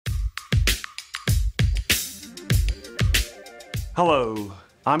Hello,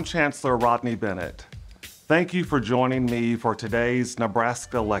 I'm Chancellor Rodney Bennett. Thank you for joining me for today's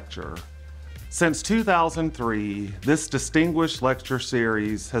Nebraska lecture. Since 2003, this distinguished lecture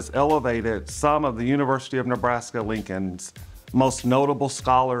series has elevated some of the University of Nebraska-Lincoln's most notable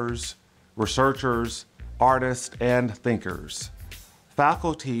scholars, researchers, artists, and thinkers.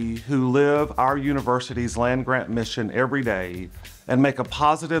 Faculty who live our university's land-grant mission every day and make a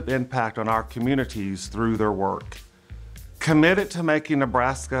positive impact on our communities through their work. Committed to making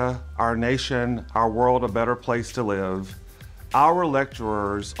Nebraska, our nation, our world a better place to live, our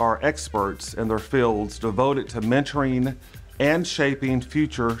lecturers are experts in their fields devoted to mentoring and shaping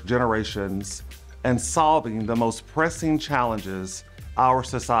future generations and solving the most pressing challenges our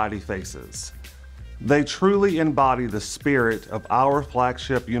society faces. They truly embody the spirit of our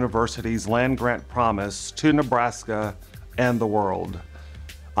flagship university's land-grant promise to Nebraska and the world.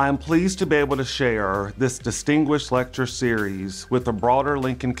 I am pleased to be able to share this distinguished lecture series with the broader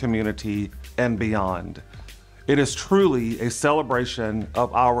Lincoln community and beyond. It is truly a celebration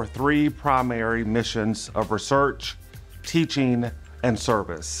of our three primary missions of research, teaching, and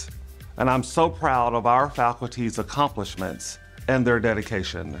service. And I'm so proud of our faculty's accomplishments and their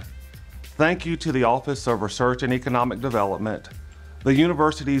dedication. Thank you to the Office of Research and Economic Development, the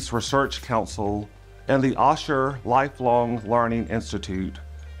university's Research Council, and the Osher Lifelong Learning Institute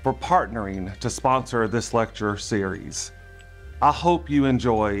for partnering to sponsor this lecture series. I hope you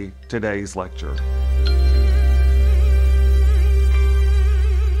enjoy today's lecture.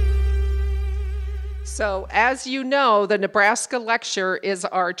 So, as you know, the Nebraska Lecture is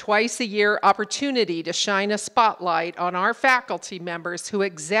our twice-a-year opportunity to shine a spotlight on our faculty members who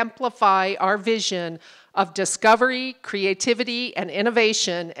exemplify our vision of discovery, creativity, and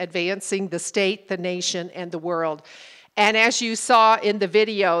innovation, advancing the state, the nation, and the world. And as you saw in the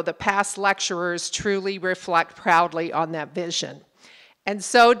video, the past lecturers truly reflect proudly on that vision. And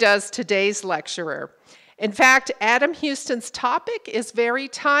so does today's lecturer. In fact, Adam Houston's topic is very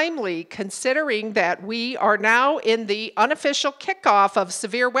timely, considering that we are now in the unofficial kickoff of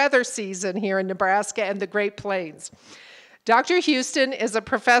severe weather season here in Nebraska and the Great Plains. Dr. Houston is a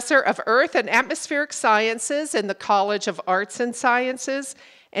professor of Earth and Atmospheric Sciences in the College of Arts and Sciences,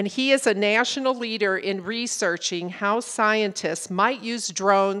 and he is a national leader in researching how scientists might use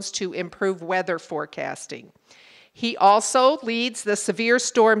drones to improve weather forecasting. He also leads the Severe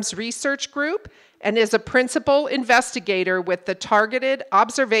Storms Research Group and is a principal investigator with the Targeted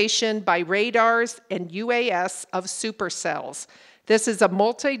Observation by Radars and UAS of supercells. This is a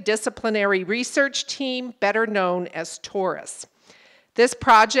multidisciplinary research team, better known as TORUS. This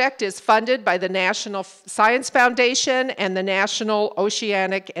project is funded by the National Science Foundation and the National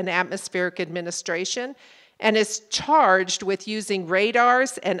Oceanic and Atmospheric Administration, and is charged with using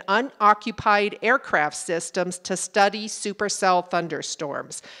radars and unoccupied aircraft systems to study supercell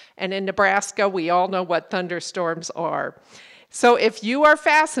thunderstorms. And in Nebraska, we all know what thunderstorms are. So if you are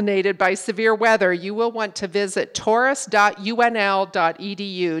fascinated by severe weather, you will want to visit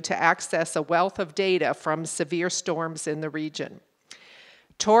taurus.unl.edu to access a wealth of data from severe storms in the region.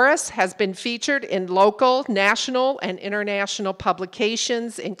 TORUS has been featured in local, national, and international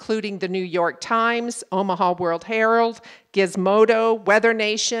publications, including the New York Times, Omaha World Herald, Gizmodo, Weather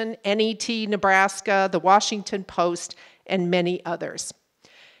Nation, NET Nebraska, the Washington Post, and many others.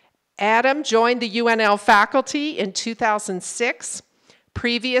 Adam joined the UNL faculty in 2006.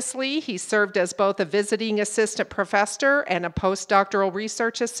 Previously, he served as both a visiting assistant professor and a postdoctoral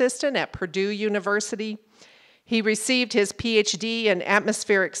research assistant at Purdue University. He received his PhD in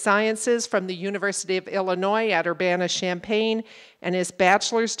atmospheric sciences from the University of Illinois at Urbana-Champaign and his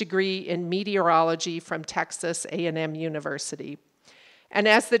bachelor's degree in meteorology from Texas A&M University. And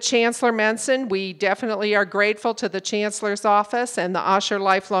as the Chancellor mentioned, we definitely are grateful to the Chancellor's Office and the Osher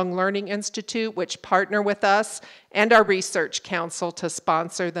Lifelong Learning Institute, which partner with us and our Research Council to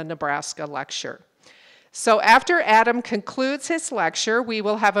sponsor the Nebraska Lecture. So after Adam concludes his lecture, we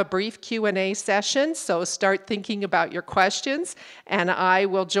will have a brief Q&A session, so start thinking about your questions, and I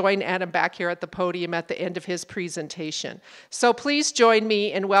will join Adam back here at the podium at the end of his presentation. So please join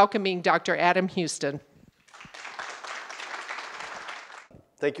me in welcoming Dr. Adam Houston.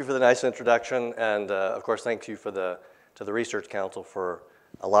 Thank you for the nice introduction, and of course, thank you to the Research Council for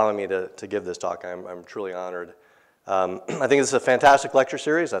allowing me to give this talk. I'm truly honored. I think this is a fantastic lecture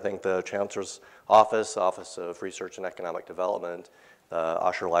series. I think the Chancellor's Office of Research and Economic Development, the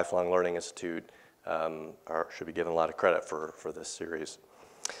Osher Lifelong Learning Institute should be given a lot of credit for this series.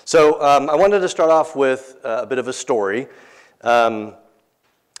 So I wanted to start off with a bit of a story. A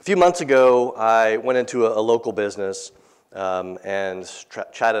few months ago, I went into a local business and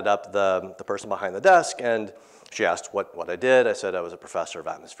chatted up the person behind the desk, and She asked what I did. I said I was a professor of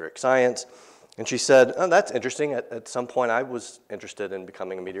atmospheric science. And she said, oh, that's interesting. At some point, I was interested in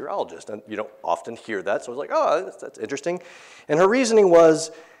becoming a meteorologist. And you don't often hear that, so I was like, oh, that's interesting. And her reasoning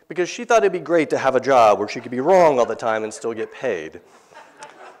was because she thought it'd be great to have a job where she could be wrong all the time and still get paid.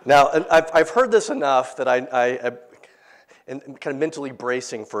 Now, I've heard this enough that I'm kind of mentally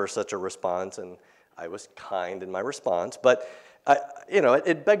bracing for such a response, and I was kind in my response. But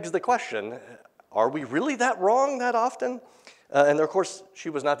it begs the question, are we really that wrong that often? And of course, she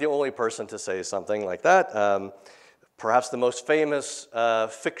was not the only person to say something like that. Perhaps the most famous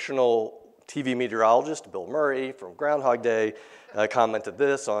fictional TV meteorologist, Bill Murray from Groundhog Day, commented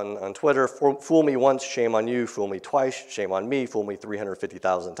this on Twitter: "Fool me once, shame on you. Fool me twice, shame on me. Fool me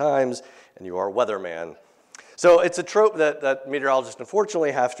 350,000 times, and you are a weatherman." So it's a trope that meteorologists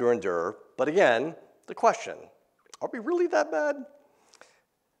unfortunately have to endure. But again, the question, are we really that bad?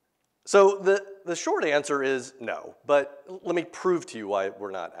 So the short answer is no, but let me prove to you why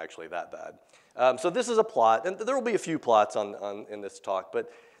we're not actually that bad. So this is a plot, and there will be a few plots in this talk,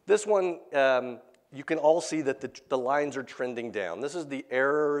 but this one, you can all see that the lines are trending down. This is the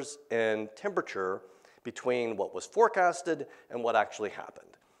errors in temperature between what was forecasted and what actually happened.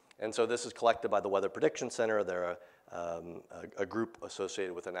 And so this is collected by the Weather Prediction Center. They're a group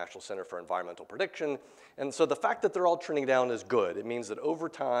associated with the National Center for Environmental Prediction. And so the fact that they're all trending down is good. It means that over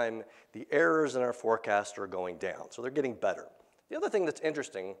time, the errors in our forecast are going down. So they're getting better. The other thing that's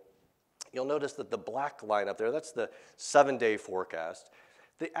interesting, you'll notice that the black line up there, that's the 7-day forecast.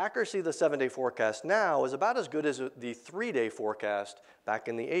 The accuracy of the 7-day forecast now is about as good as the 3-day forecast back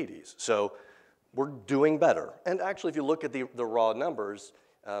in the 80s. So we're doing better. And actually, if you look at the raw numbers,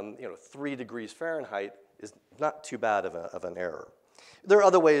 3 degrees Fahrenheit is not too bad of an error. There are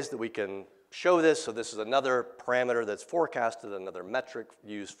other ways that we can show this. So this is another parameter that's forecasted, another metric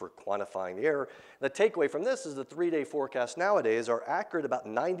used for quantifying the error. The takeaway from this is the 3-day forecasts nowadays are accurate about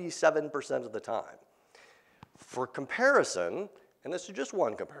 97% of the time. For comparison, and this is just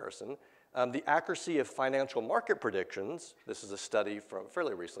one comparison, the accuracy of financial market predictions, this is a study from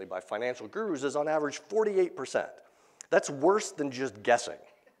fairly recently by Financial Gurus, is on average 48%. That's worse than just guessing.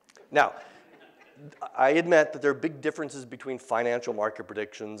 Now, I admit that there are big differences between financial market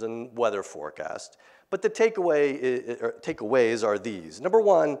predictions and weather forecasts, but the takeaways are these. Number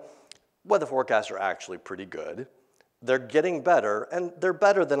one, weather forecasts are actually pretty good. They're getting better, and they're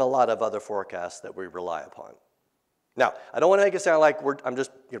better than a lot of other forecasts that we rely upon. Now, I don't want to make it sound like I'm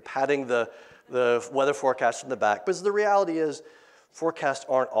just patting the weather forecast in the back, because the reality is forecasts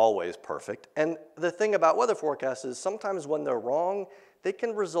aren't always perfect. And the thing about weather forecasts is sometimes when they're wrong, they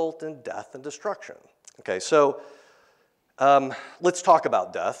can result in death and destruction. Okay, so let's talk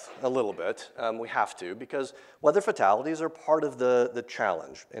about death a little bit. We have to, because weather fatalities are part of the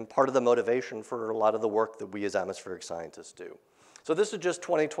challenge and part of the motivation for a lot of the work that we as atmospheric scientists do. So this is just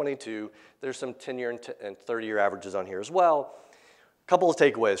 2022. There's some 10-year and 30-year averages on here as well. A couple of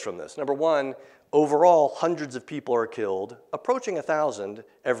takeaways from this. Number one, overall, hundreds of people are killed, approaching 1,000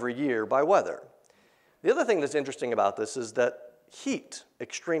 every year by weather. The other thing that's interesting about this is that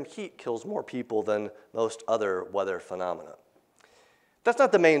extreme heat kills more people than most other weather phenomena. That's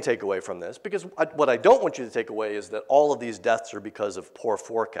not the main takeaway from this, because what I don't want you to take away is that all of these deaths are because of poor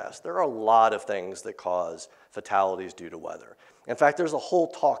forecasts. There are a lot of things that cause fatalities due to weather. In fact, there's a whole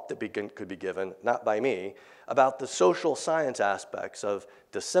talk that could be given, not by me, about the social science aspects of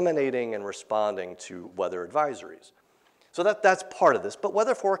disseminating and responding to weather advisories. So that's part of this, but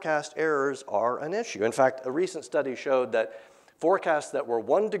weather forecast errors are an issue. In fact, a recent study showed that forecasts that were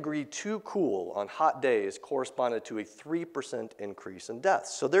 1 degree too cool on hot days corresponded to a 3% increase in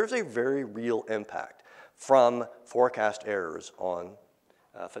deaths. So there's a very real impact from forecast errors on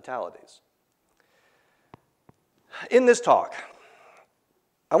fatalities. In this talk,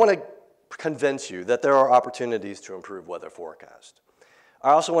 I want to convince you that there are opportunities to improve weather forecast.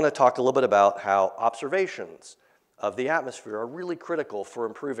 I also want to talk a little bit about how observations of the atmosphere are really critical for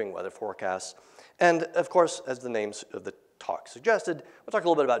improving weather forecasts. And of course, as the names of the talk suggested, we'll talk a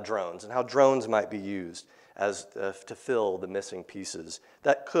little bit about drones and how drones might be used to fill the missing pieces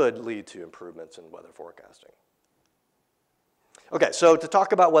that could lead to improvements in weather forecasting. Okay, so to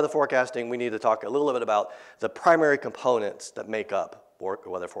talk about weather forecasting, we need to talk a little bit about the primary components that make up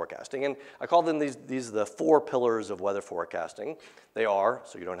weather forecasting. And I call them these are the 4 pillars of weather forecasting. They are,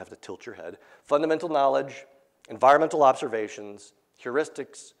 so you don't have to tilt your head, fundamental knowledge, environmental observations,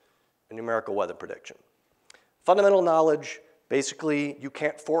 heuristics, and numerical weather prediction. Fundamental knowledge, basically, you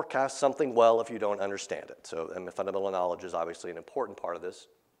can't forecast something well if you don't understand it. So fundamental knowledge is obviously an important part of this.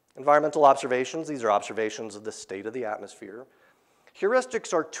 Environmental observations, these are observations of the state of the atmosphere.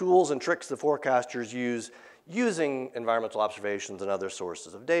 Heuristics are tools and tricks the forecasters use using environmental observations and other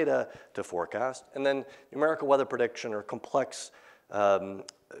sources of data to forecast. And then numerical weather prediction or complex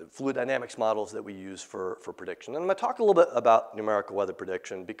fluid dynamics models that we use for prediction. And I'm going to talk a little bit about numerical weather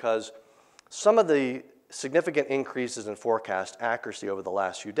prediction because some of the significant increases in forecast accuracy over the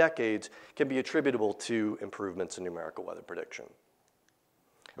last few decades can be attributable to improvements in numerical weather prediction.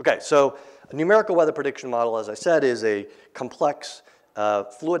 Okay, so a numerical weather prediction model, as I said, is a complex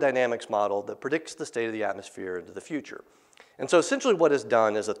fluid dynamics model that predicts the state of the atmosphere into the future. And so essentially what is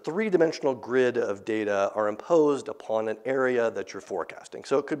done is a three-dimensional grid of data are imposed upon an area that you're forecasting.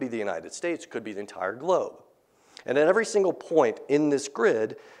 So it could be the United States, it could be the entire globe. And at every single point in this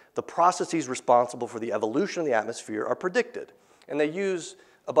grid, the processes responsible for the evolution of the atmosphere are predicted. And they use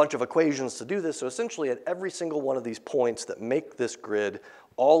a bunch of equations to do this. So essentially at every single one of these points that make this grid,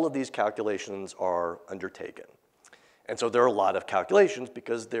 all of these calculations are undertaken. And so there are a lot of calculations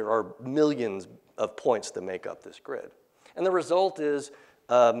because there are millions of points that make up this grid. And the result is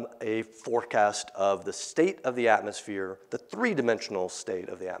a forecast of the state of the atmosphere, the three-dimensional state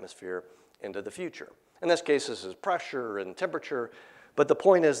of the atmosphere into the future. In this case, this is pressure and temperature, but the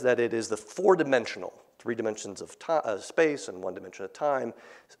point is that it is the four-dimensional, 3 dimensions of space and 1 dimension of time,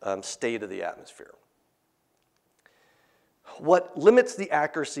 state of the atmosphere. What limits the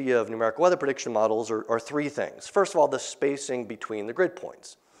accuracy of numerical weather prediction models are three things. First of all, the spacing between the grid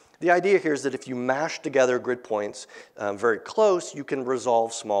points. The idea here is that if you mash together grid points very close, you can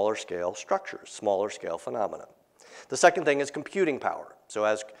resolve smaller scale structures, smaller scale phenomena. The second thing is computing power. So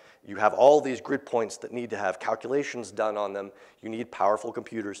as you have all these grid points that need to have calculations done on them, you need powerful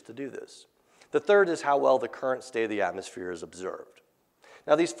computers to do this. The third is how well the current state of the atmosphere is observed.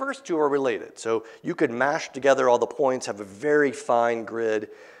 Now these first two are related. So you could mash together all the points, have a very fine grid,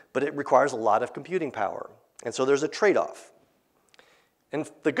 but it requires a lot of computing power. And so there's a trade-off. And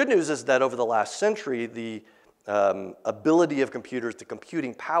the good news is that over the last century, the ability of computers, the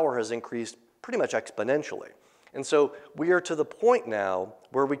computing power has increased pretty much exponentially. And so we are to the point now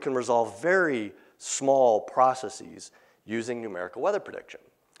where we can resolve very small processes using numerical weather prediction.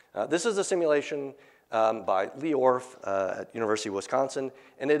 This is a simulation by Lee Orff at University of Wisconsin,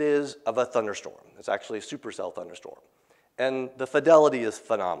 and it is of a thunderstorm. It's actually a supercell thunderstorm. And the fidelity is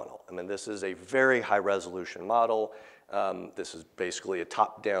phenomenal. I mean, this is a very high resolution model. This is basically a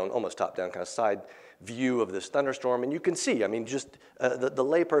top-down, almost top-down kind of side view of this thunderstorm. And you can see, I mean, just the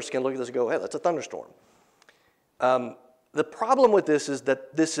layperson can look at this and go, hey, that's a thunderstorm. The problem with this is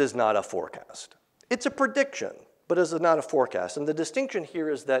that this is not a forecast. It's a prediction, but it's not a forecast. And the distinction here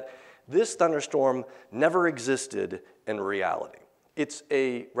is that this thunderstorm never existed in reality. It's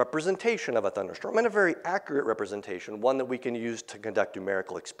a representation of a thunderstorm, and a very accurate representation, one that we can use to conduct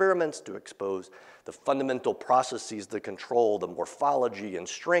numerical experiments to expose the fundamental processes that control the morphology and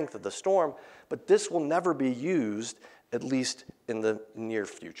strength of the storm. But this will never be used, at least in the near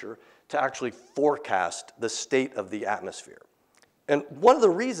future, to actually forecast the state of the atmosphere. And one of the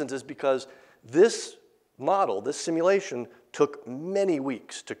reasons is because this model, this simulation, took many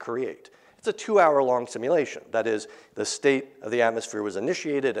weeks to create. It's a 2-hour-long simulation. That is, the state of the atmosphere was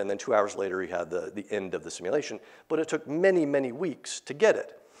initiated, and then 2 hours later, you had the end of the simulation. But it took many, many weeks to get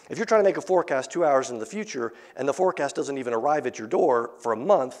it. If you're trying to make a forecast 2 hours in the future, and the forecast doesn't even arrive at your door for a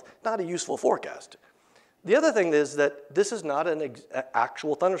month, not a useful forecast. The other thing is that this is not an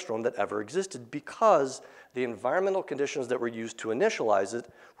actual thunderstorm that ever existed because the environmental conditions that were used to initialize it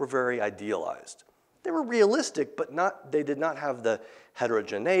were very idealized. They were realistic, but they did not have the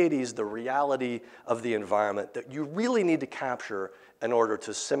heterogeneities, the reality of the environment that you really need to capture in order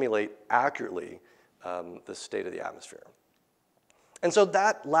to simulate accurately the state of the atmosphere. And so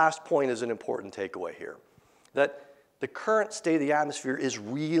that last point is an important takeaway here, that the current state of the atmosphere is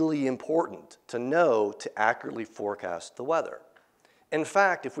really important to know to accurately forecast the weather. In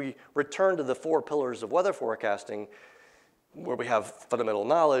fact, if we return to the 4 pillars of weather forecasting, where we have fundamental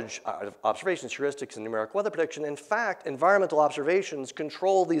knowledge, observations, heuristics, and numerical weather prediction, in fact, environmental observations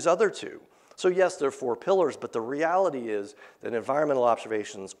control these other 2. So yes, there are 4 pillars, but the reality is that environmental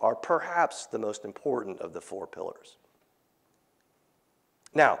observations are perhaps the most important of the 4 pillars.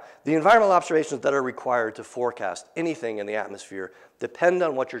 Now, the environmental observations that are required to forecast anything in the atmosphere depend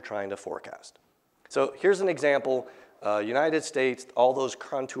on what you're trying to forecast. So here's an example. United States, all those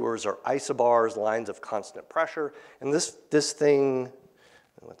contours are isobars, lines of constant pressure. And this thing,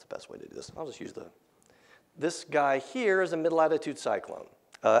 what's the best way to do this? I'll just use this guy here is a mid-latitude cyclone,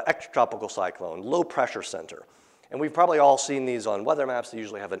 extratropical cyclone, low pressure center. And we've probably all seen these on weather maps. They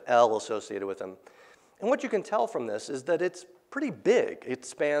usually have an L associated with them. And what you can tell from this is that it's pretty big. It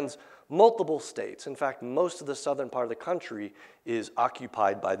spans multiple states. In fact, most of the southern part of the country is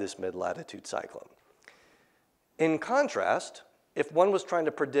occupied by this mid-latitude cyclone. In contrast, if one was trying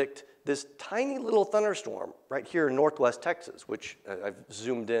to predict this tiny little thunderstorm right here in northwest Texas, which I've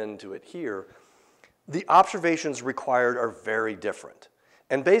zoomed into it here, the observations required are very different.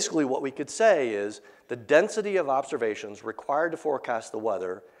 And basically what we could say is the density of observations required to forecast the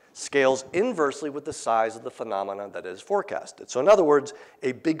weather scales inversely with the size of the phenomena that is forecasted. So in other words,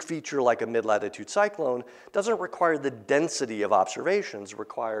 a big feature like a mid-latitude cyclone doesn't require the density of observations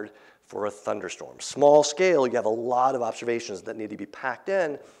required for a thunderstorm. Small scale, you have a lot of observations that need to be packed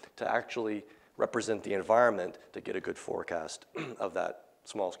in to actually represent the environment to get a good forecast of that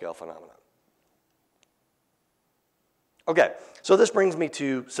small scale phenomenon. Okay, so this brings me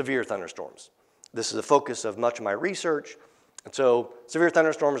to severe thunderstorms. This is the focus of much of my research. And so severe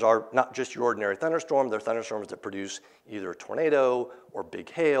thunderstorms are not just your ordinary thunderstorm, they're thunderstorms that produce either a tornado or big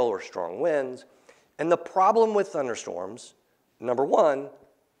hail or strong winds. And the problem with thunderstorms, number one,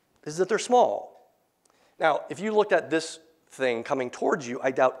 is that they're small. Now, if you looked at this thing coming towards you, I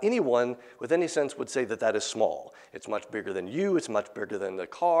doubt anyone with any sense would say that that is small. It's much bigger than you, it's much bigger than the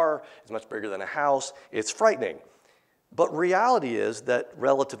car, it's much bigger than a house. It's frightening. But reality is that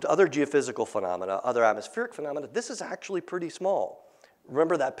relative to other geophysical phenomena, other atmospheric phenomena, this is actually pretty small.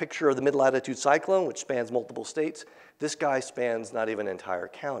 Remember that picture of the mid-latitude cyclone, which spans multiple states? This guy spans not even an entire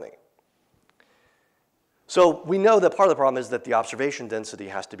county. So we know that part of the problem is that the observation density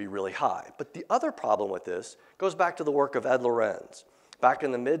has to be really high. But the other problem with this goes back to the work of Ed Lorenz. Back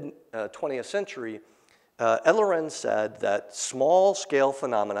in the mid-20th century, Ed Lorenz said that small-scale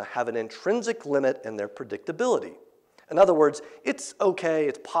phenomena have an intrinsic limit in their predictability. In other words, it's okay,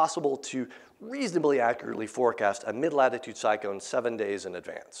 it's possible to reasonably accurately forecast a mid-latitude cyclone 7 days in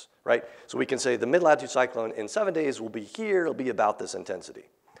advance, right? So we can say the mid-latitude cyclone in 7 days will be here, it'll be about this intensity.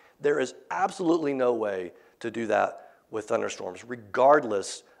 There is absolutely no way to do that with thunderstorms,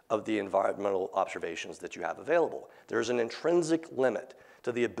 regardless of the environmental observations that you have available. There's an intrinsic limit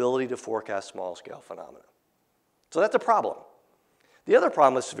to the ability to forecast small-scale phenomena. So that's a problem. The other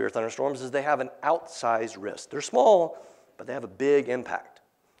problem with severe thunderstorms is they have an outsized risk. They're small, but they have a big impact.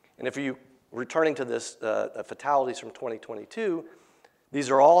 And if you, returning to this fatalities from 2022, these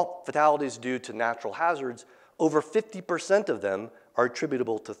are all fatalities due to natural hazards. Over 50% of them are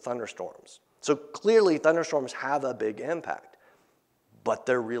attributable to thunderstorms. So clearly thunderstorms have a big impact, but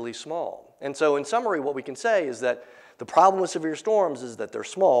they're really small. And so in summary, what we can say is that the problem with severe storms is that they're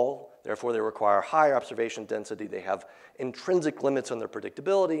small, therefore they require higher observation density, they have intrinsic limits on their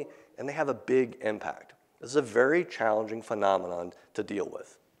predictability, and they have a big impact. This is a very challenging phenomenon to deal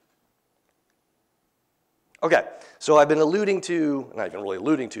with. Okay, so I've been alluding to, not even really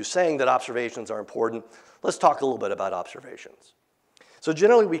alluding to, saying that observations are important. Let's talk a little bit about observations. So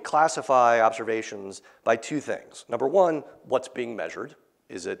generally we classify observations by two things. Number one, what's being measured.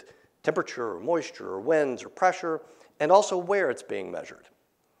 Is it temperature or moisture or winds or pressure? And also where it's being measured.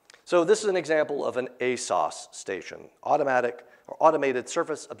 So this is an example of an ASOS station, automatic or automated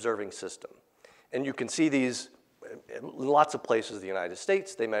surface observing system. And you can see these in lots of places in the United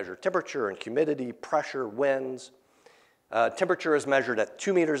States. They measure temperature and humidity, pressure, winds. Temperature is measured at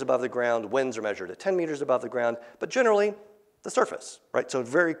 2 meters above the ground. Winds are measured at 10 meters above the ground. But generally, the surface, right? So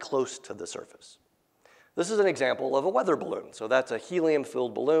very close to the surface. This is an example of a weather balloon. So that's a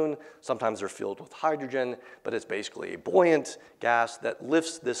helium-filled balloon. Sometimes they're filled with hydrogen, but it's basically a buoyant gas that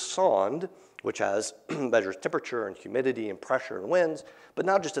lifts this sonde, which measures temperature and humidity and pressure and winds, but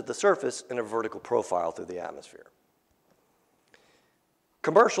not just at the surface, in a vertical profile through the atmosphere.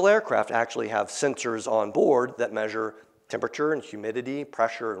 Commercial aircraft actually have sensors on board that measure temperature and humidity,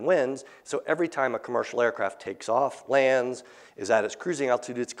 pressure, and winds. So every time a commercial aircraft takes off, lands, is at its cruising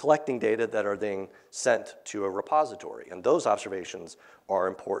altitude, it's collecting data that are being sent to a repository. And those observations are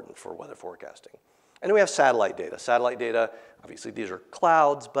important for weather forecasting. And then we have satellite data. Satellite data, obviously these are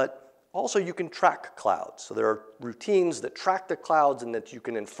clouds, but also you can track clouds. So there are routines that track the clouds and that you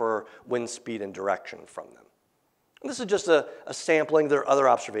can infer wind speed and direction from them. And this is just a sampling. There are other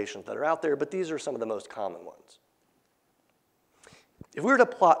observations that are out there, but these are some of the most common ones. If we were to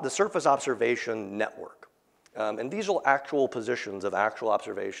plot the surface observation network, and these are actual positions of actual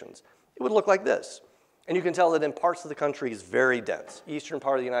observations, it would look like this. And you can tell that in parts of the country is very dense. Eastern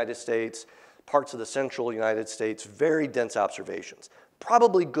part of the United States, parts of the central United States, very dense observations.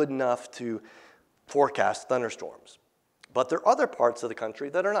 Probably good enough to forecast thunderstorms. But there are other parts of the country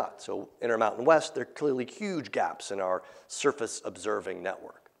that are not. So Intermountain West, there are clearly huge gaps in our surface observing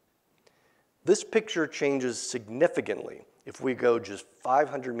network. This picture changes significantly if we go just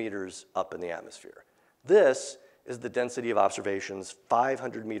 500 meters up in the atmosphere. This is the density of observations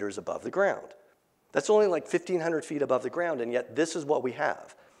 500 meters above the ground. That's only like 1,500 feet above the ground, and yet this is what we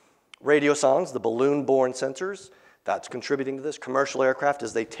have. Radiosondes, the balloon-borne sensors, that's contributing to this. Commercial aircraft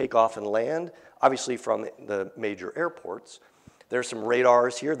as they take off and land, obviously from the major airports. There's some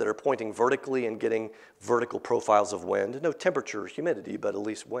radars here that are pointing vertically and getting vertical profiles of wind. No temperature or humidity, but at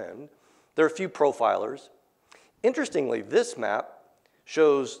least wind. There are a few profilers. Interestingly, this map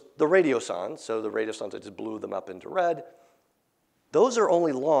shows the radiosondes. So the radiosondes, I just blew them up into red. Those are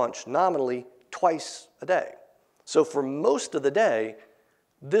only launched nominally twice a day. So for most of the day,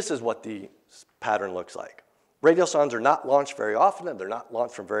 this is what the pattern looks like. Radiosondes are not launched very often, and they're not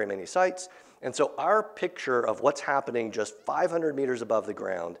launched from very many sites. And so our picture of what's happening just 500 meters above the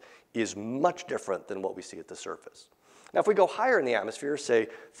ground is much different than what we see at the surface. Now, if we go higher in the atmosphere, say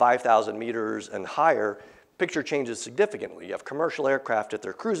 5,000 meters and higher, picture changes significantly. You have commercial aircraft at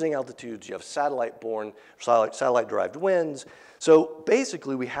their cruising altitudes. You have satellite-derived winds. So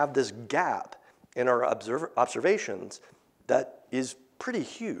basically, we have this gap in our observations that is pretty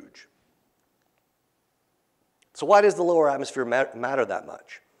huge. So why does the lower atmosphere matter that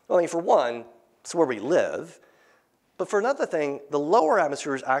much? Well, I mean, for one, it's where we live. But for another thing, the lower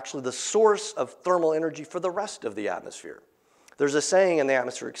atmosphere is actually the source of thermal energy for the rest of the atmosphere. There's a saying in the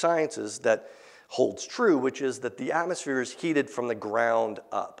atmospheric sciences that holds true, which is that the atmosphere is heated from the ground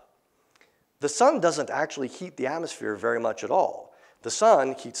up. The sun doesn't actually heat the atmosphere very much at all. The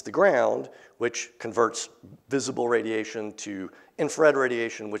sun heats the ground, which converts visible radiation to infrared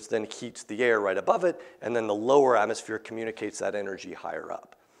radiation, which then heats the air right above it, and then the lower atmosphere communicates that energy higher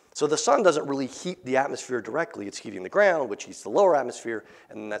up. So the sun doesn't really heat the atmosphere directly. It's heating the ground, which heats the lower atmosphere,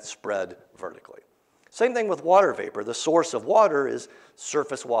 and then that's spread vertically. Same thing with water vapor. The source of water is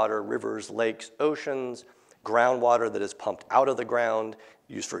surface water, rivers, lakes, oceans, groundwater that is pumped out of the ground,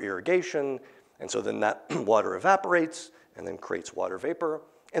 used for irrigation, and so then that water evaporates and then creates water vapor.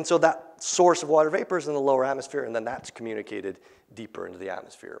 And so that source of water vapor is in the lower atmosphere, and then that's communicated deeper into the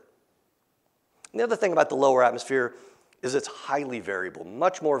atmosphere. And the other thing about the lower atmosphere is it's highly variable,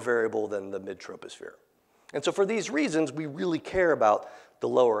 much more variable than the mid-troposphere. And so for these reasons, we really care about the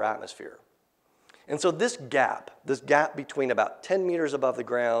lower atmosphere. And so this gap between about 10 meters above the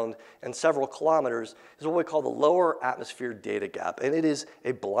ground and several kilometers is what we call the lower atmosphere data gap, and it is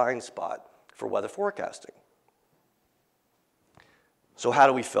a blind spot for weather forecasting. So how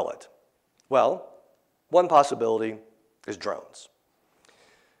do we fill it? Well, one possibility is drones.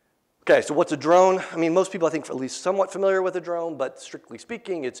 Okay, so what's a drone? I mean, most people, I think, are at least somewhat familiar with a drone, but strictly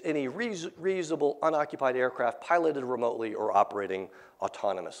speaking, it's any reusable, unoccupied aircraft piloted remotely or operating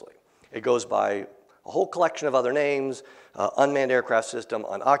autonomously. It goes by a whole collection of other names: unmanned aircraft system,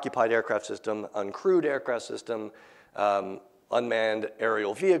 unoccupied aircraft system, uncrewed aircraft system, unmanned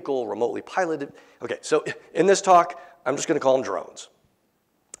aerial vehicle, remotely piloted. Okay, so in this talk, I'm just going to call them drones.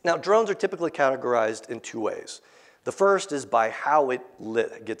 Now, drones are typically categorized in two ways. The first is by how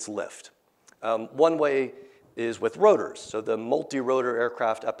it gets lift. One way is with rotors. So the multi-rotor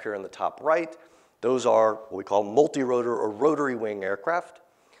aircraft up here in the top right, those are what we call multi-rotor or rotary wing aircraft.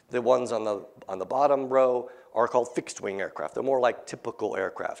 The ones on the bottom row are called fixed wing aircraft. They're more like typical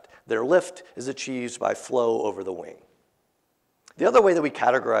aircraft. Their lift is achieved by flow over the wing. The other way that we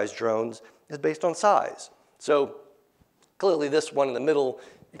categorize drones is based on size. So clearly this one in the middle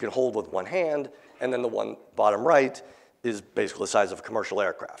you can hold with one hand, and then the one bottom right is basically the size of a commercial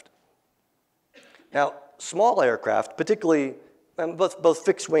aircraft. Now, small aircraft, particularly both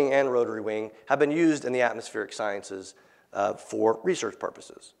fixed wing and rotary wing, have been used in the atmospheric sciences for research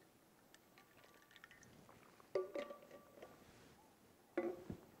purposes.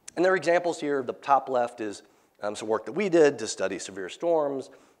 And there are examples here. The top left is some work that we did to study severe storms.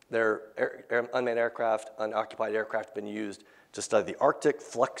 Unmanned aircraft, unoccupied aircraft have been used to study the Arctic,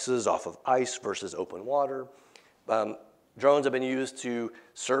 fluxes off of ice versus open water. Drones have been used to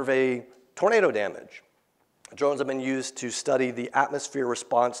survey tornado damage. Drones have been used to study the atmosphere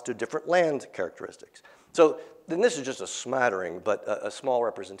response to different land characteristics. So then this is just a smattering, but a small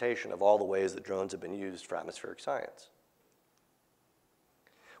representation of all the ways that drones have been used for atmospheric science.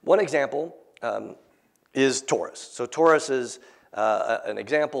 One example is Taurus. So Taurus is an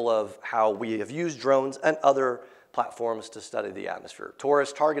example of how we have used drones and other platforms to study the atmosphere.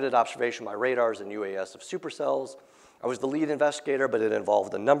 Taurus targeted observation by radars and UAS of supercells. I was the lead investigator, but it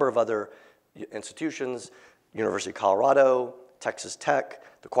involved a number of other institutions: University of Colorado, Texas Tech,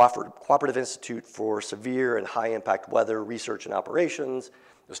 the Cooperative Institute for Severe and High Impact Weather Research and Operations.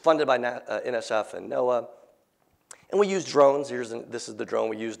 It was funded by NSF and NOAA. And we used drones. This is the drone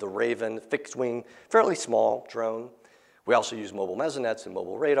we used, the Raven fixed wing, fairly small drone. We also used mobile mesonets and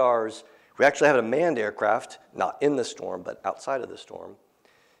mobile radars. We actually had a manned aircraft, not in the storm, but outside of the storm.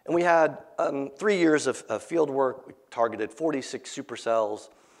 And we had 3 years of field work. We targeted 46 supercells.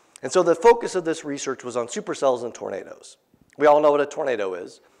 And so the focus of this research was on supercells and tornadoes. We all know what a tornado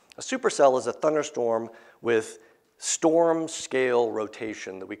is. A supercell is a thunderstorm with storm scale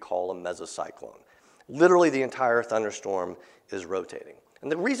rotation that we call a mesocyclone. Literally the entire thunderstorm is rotating.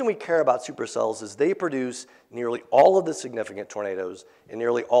 And the reason we care about supercells is they produce nearly all of the significant tornadoes and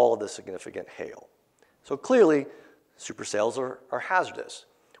nearly all of the significant hail. So clearly, supercells are hazardous,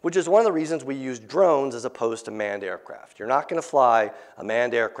 which is one of the reasons we use drones as opposed to manned aircraft. You're not going to fly a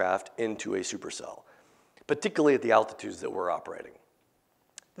manned aircraft into a supercell, particularly at the altitudes that we're operating.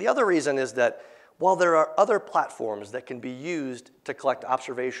 The other reason is that while there are other platforms that can be used to collect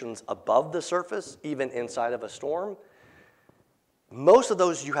observations above the surface, even inside of a storm, most of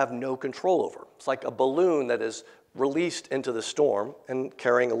those you have no control over. It's like a balloon that is released into the storm and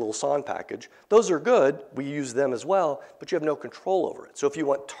carrying a little SON package. Those are good, we use them as well, but you have no control over it. So if you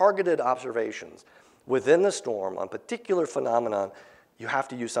want targeted observations within the storm on particular phenomenon, you have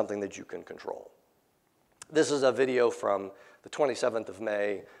to use something that you can control. This is a video from the 27th of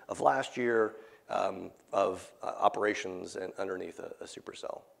May of last year of operations underneath a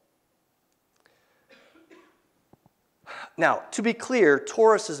supercell. Now, to be clear,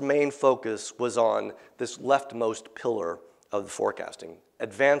 Taurus's main focus was on this leftmost pillar of the forecasting,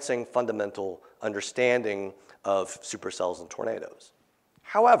 advancing fundamental understanding of supercells and tornadoes.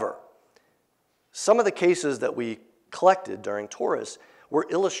 However, some of the cases that we collected during Taurus were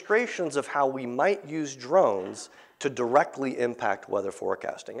illustrations of how we might use drones to directly impact weather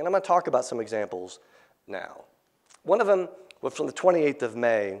forecasting. And I'm going to talk about some examples now. One of them was from the 28th of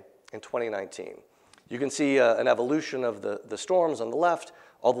May in 2019. You can see an evolution of the storms on the left.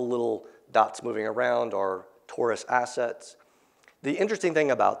 All the little dots moving around are Taurus assets. The interesting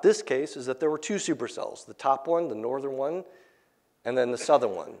thing about this case is that there were two supercells, the top one, the northern one, and then the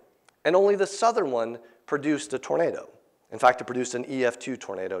southern one. And only the southern one produced a tornado. In fact, it produced an EF2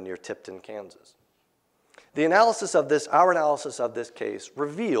 tornado near Tipton, Kansas. The analysis of this, our analysis of this case,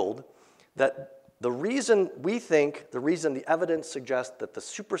 revealed that the reason the evidence suggests that the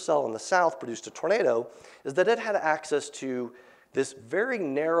supercell in the south produced a tornado is that it had access to this very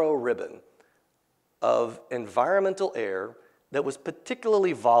narrow ribbon of environmental air that was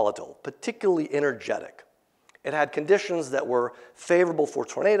particularly volatile, particularly energetic. It had conditions that were favorable for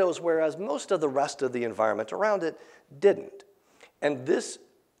tornadoes, whereas most of the rest of the environment around it didn't. And this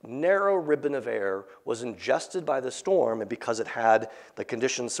narrow ribbon of air was ingested by the storm, and because it had the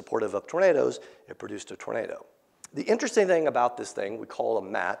conditions supportive of tornadoes, it produced a tornado. The interesting thing about this thing, we call a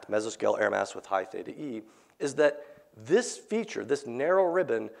MAT, mesoscale air mass with high theta E, is that this feature, this narrow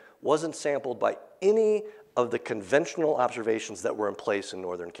ribbon, wasn't sampled by any of the conventional observations that were in place in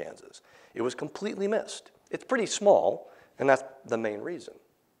northern Kansas. It was completely missed. It's pretty small, and that's the main reason.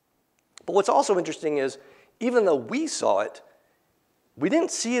 But what's also interesting is, even though we saw it, we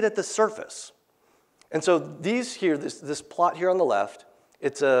didn't see it at the surface. And so these here, this plot here on the left,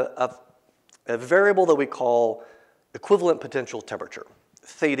 it's a variable that we call equivalent potential temperature,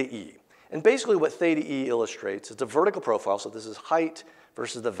 theta E. And basically what theta E illustrates, it's a vertical profile, so this is height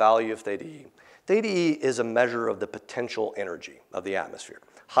versus the value of theta E. Theta E is a measure of the potential energy of the atmosphere.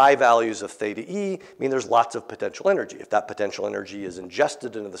 High values of theta E mean there's lots of potential energy. If that potential energy is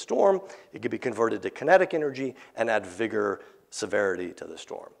ingested into the storm, it can be converted to kinetic energy and add vigor, severity to the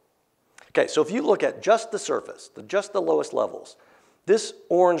storm. Okay, so if you look at just the surface, just the lowest levels, this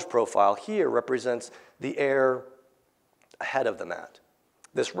orange profile here represents the air ahead of the mat.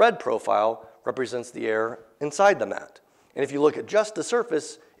 This red profile represents the air inside the mat. And if you look at just the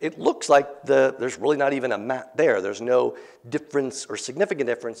surface, it looks like there's really not even a mat there. There's no difference or significant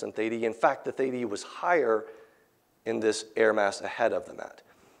difference in theta E. In fact, the theta E was higher in this air mass ahead of the mat.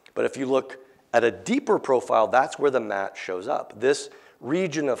 But if you look at a deeper profile, that's where the mat shows up. This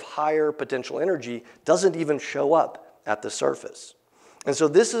region of higher potential energy doesn't even show up at the surface. And so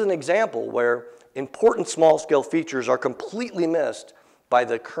this is an example where important small-scale features are completely missed by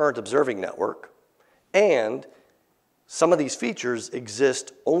the current observing network, and some of these features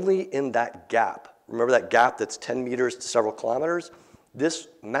exist only in that gap. Remember that gap that's 10 meters to several kilometers? This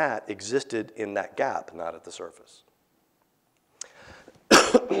mat existed in that gap, not at the surface.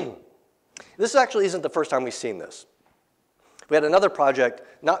 This actually isn't the first time we've seen this. We had another project,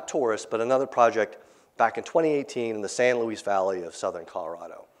 not Taurus, but another project back in 2018 in the San Luis Valley of southern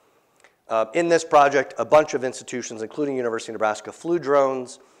Colorado. In this project, a bunch of institutions, including University of Nebraska, flew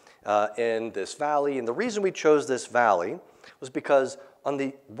drones in this valley. And the reason we chose this valley was because on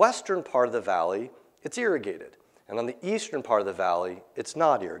the western part of the valley, it's irrigated. And on the eastern part of the valley, it's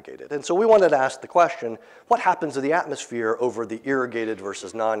not irrigated. And so we wanted to ask the question, what happens to the atmosphere over the irrigated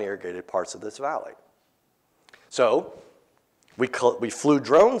versus non-irrigated parts of this valley? So We flew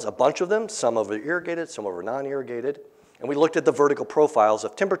drones, a bunch of them, some of it irrigated, some of it non-irrigated, and we looked at the vertical profiles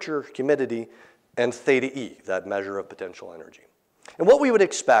of temperature, humidity, and theta E, that measure of potential energy. And what we would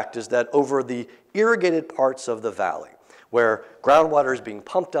expect is that over the irrigated parts of the valley, where groundwater is being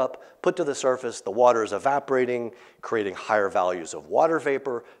pumped up, put to the surface, the water is evaporating, creating higher values of water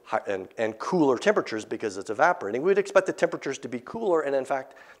vapor and cooler temperatures because it's evaporating. We would expect the temperatures to be cooler, and in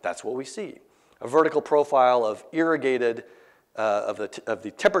fact, that's what we see. A vertical profile of irrigated, of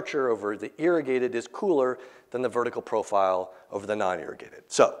the temperature over the irrigated is cooler than the vertical profile over the non-irrigated.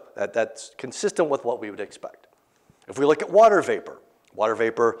 So that's consistent with what we would expect. If we look at water vapor,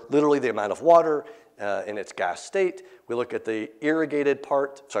 literally the amount of water in its gas state, we look at the irrigated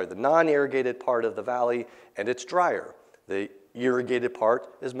part, the non-irrigated part of the valley, and it's drier. The irrigated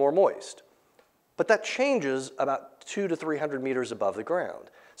part is more moist. But that changes about 200 to 300 meters above the ground.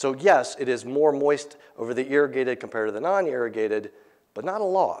 So yes, it is more moist over the irrigated compared to the non-irrigated, but not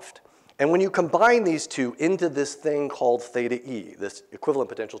aloft. And when you combine these two into this thing called theta E, this equivalent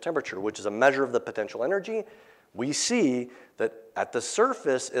potential temperature, which is a measure of the potential energy, we see that at the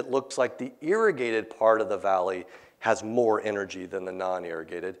surface, it looks like the irrigated part of the valley has more energy than the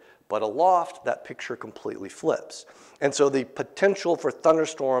non-irrigated, but aloft, that picture completely flips. And so the potential for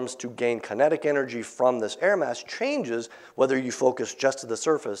thunderstorms to gain kinetic energy from this air mass changes whether you focus just to the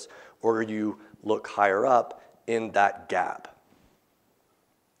surface or you look higher up in that gap.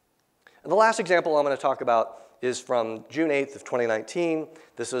 And the last example I'm going to talk about is from June 8th of 2019.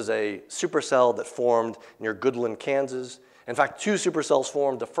 This is a supercell that formed near Goodland, Kansas. In fact, two supercells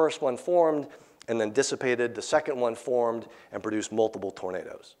formed. The first one formed and then dissipated. The second one formed and produced multiple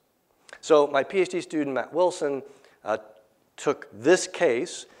tornadoes. So my PhD student, Matt Wilson, took this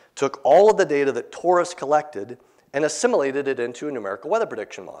case, took all of the data that Taurus collected and assimilated it into a numerical weather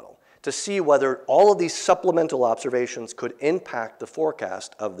prediction model to see whether all of these supplemental observations could impact the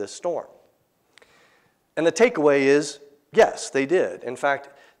forecast of this storm. And the takeaway is, yes, they did. In fact,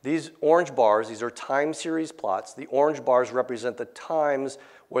 these orange bars, these are time series plots. The orange bars represent the times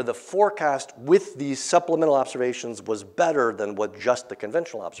where the forecast with these supplemental observations was better than with just the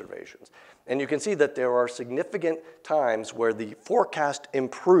conventional observations. And you can see that there are significant times where the forecast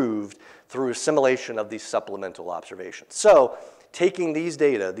improved through assimilation of these supplemental observations. So taking these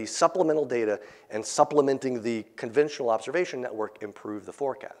data, these supplemental data, and supplementing the conventional observation network improved the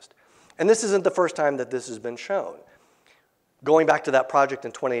forecast. And this isn't the first time that this has been shown. Going back to that project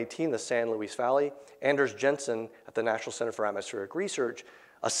in 2018, the San Luis Valley, Anders Jensen at the National Center for Atmospheric Research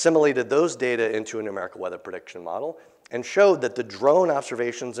assimilated those data into a numerical weather prediction model and showed that the drone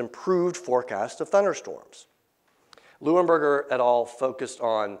observations improved forecasts of thunderstorms. Leuenberger et al. Focused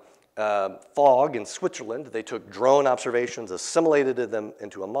on fog in Switzerland. They took drone observations, assimilated them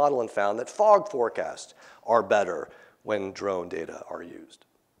into a model, and found that fog forecasts are better when drone data are used.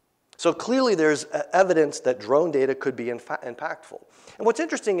 So clearly there's evidence that drone data could be impactful. And what's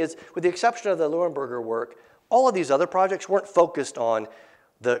interesting is, with the exception of the Leuenberger work, all of these other projects weren't focused on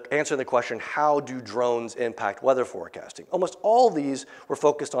answering the question, how do drones impact weather forecasting? Almost all of these were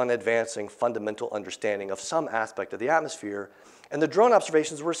focused on advancing fundamental understanding of some aspect of the atmosphere, and the drone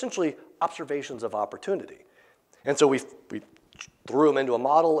observations were essentially observations of opportunity. And so we threw them into a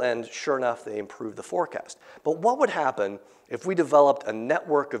model, and sure enough, they improved the forecast. But what would happen if we developed a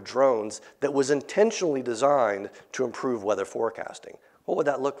network of drones that was intentionally designed to improve weather forecasting? What would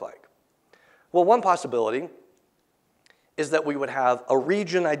that look like? Well, one possibility is that we would have a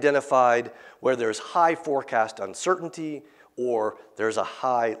region identified where there's high forecast uncertainty or there's a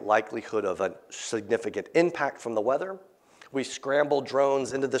high likelihood of a significant impact from the weather. We scramble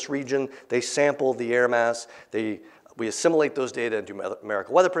drones into this region. They sample the air mass. We assimilate those data into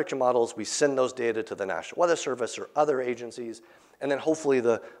numerical weather prediction models. We send those data to the National Weather Service or other agencies. And then hopefully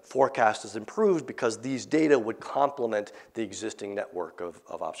the forecast is improved because these data would complement the existing network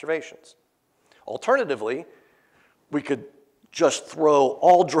of observations. Alternatively, we could just throw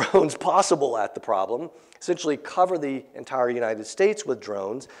all drones possible at the problem, essentially cover the entire United States with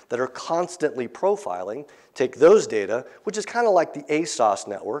drones that are constantly profiling, take those data, which is kind of like the ASOS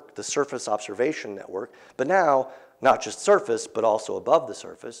network, the Surface Observation Network, but now not just surface, but also above the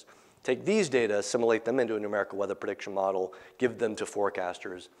surface, take these data, assimilate them into a numerical weather prediction model, give them to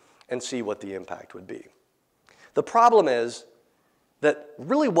forecasters, and see what the impact would be. The problem is that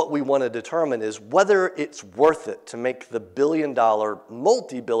really what we want to determine is whether it's worth it to make the billion-dollar,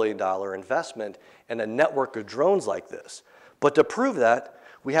 multi-billion-dollar investment in a network of drones like this. But to prove that,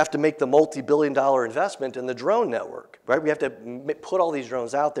 we have to make the multi-billion-dollar investment in the drone network, right? We have to put all these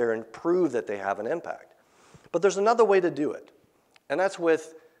drones out there and prove that they have an impact. But there's another way to do it, and that's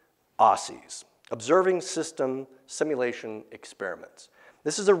with OSSIs. observing system simulation experiments.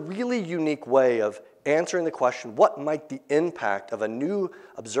 This is a really unique way of answering the question, what might the impact of a new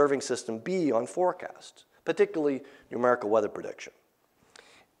observing system be on forecasts, particularly numerical weather prediction?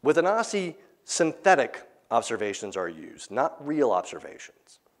 With an OSSI, synthetic observations are used, not real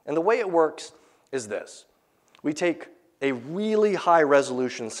observations. And the way it works is this. We take a really high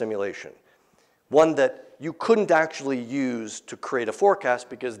resolution simulation, one that you couldn't actually use to create a forecast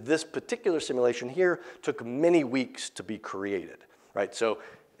because this particular simulation here took many weeks to be created, right? So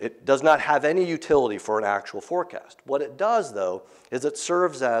it does not have any utility for an actual forecast. What it does, though, is it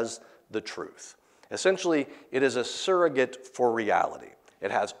serves as the truth. Essentially, it is a surrogate for reality. It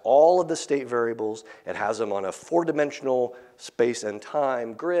has all of the state variables. It has them on a four-dimensional space and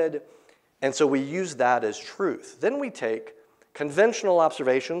time grid. And so we use that as truth. Then we take conventional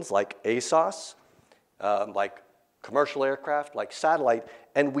observations like ASOS, like commercial aircraft, like satellite,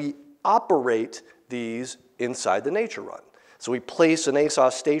 and we operate these inside the nature run. So we place an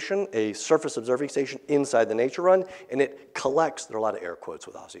ASOS station, a surface observing station, inside the nature run, and it collects, there are a lot of air quotes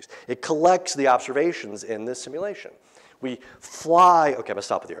with OSSIs, it collects the observations in this simulation. We fly, okay, I'm gonna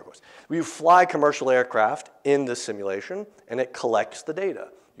stop with the air quotes. We fly commercial aircraft in this simulation, and it collects the data.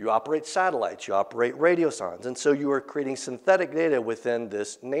 You operate satellites, you operate radiosondes, and so you are creating synthetic data within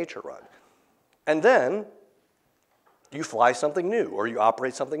this nature run. And then you fly something new, or you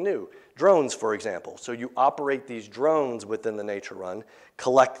operate something new. Drones, for example. So you operate these drones within the nature run,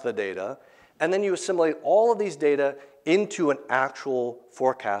 collect the data, and then you assimilate all of these data into an actual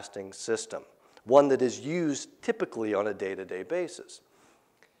forecasting system, one that is used typically on a day-to-day basis.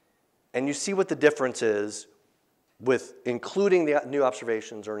 And you see what the difference is with including the new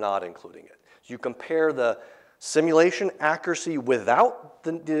observations or not including it. So you compare the simulation accuracy without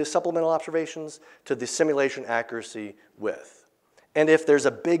the supplemental observations to the simulation accuracy with. And if there's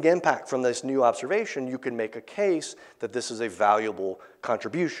a big impact from this new observation, you can make a case that this is a valuable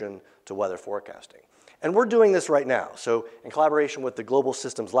contribution to weather forecasting. And we're doing this right now. So in collaboration with the Global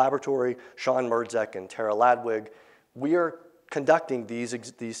Systems Laboratory, Sean Merdzek and Tara Ladwig, we are conducting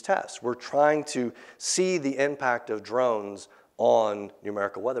these tests. We're trying to see the impact of drones on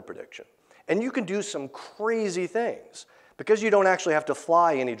numerical weather prediction. And you can do some crazy things. Because you don't actually have to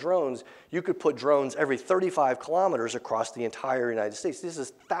fly any drones, you could put drones every 35 kilometers across the entire United States. This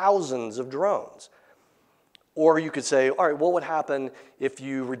is thousands of drones. Or you could say, all right, what would happen if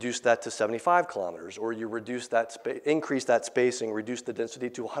you reduce that to 75 kilometers, or you reduce that increase that spacing, reduce the density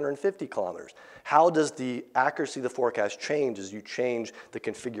to 150 kilometers? How does the accuracy of the forecast change as you change the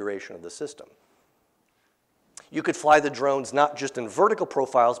configuration of the system? You could fly the drones not just in vertical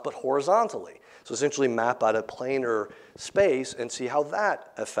profiles, but horizontally. So essentially map out a planar space and see how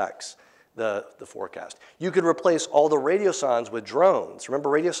that affects the forecast. You could replace all the radiosondes with drones. Remember,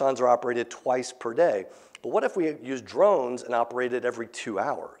 radiosondes are operated twice per day. But what if we use drones and operated every 2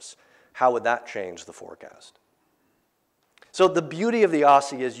 hours? How would that change the forecast? So the beauty of the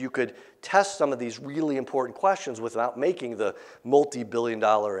OSSI is you could test some of these really important questions without making the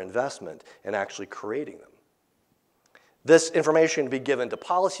multi-billion-dollar investment in actually creating them. This information can be given to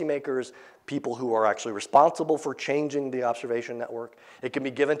policymakers, people who are actually responsible for changing the observation network. It can be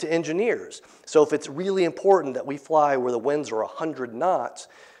given to engineers. So if it's really important that we fly where the winds are 100 knots,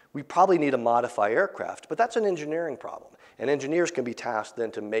 we probably need to modify aircraft, but that's an engineering problem. And engineers can be tasked then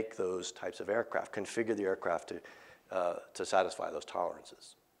to make those types of aircraft, configure the aircraft to satisfy those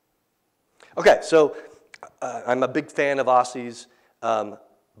tolerances. Okay, so I'm a big fan of OSSIs,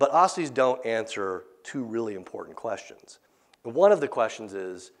 but OSSIs don't answer two really important questions. One of the questions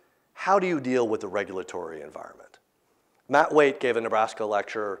is, how do you deal with the regulatory environment? Matt Waite gave a Nebraska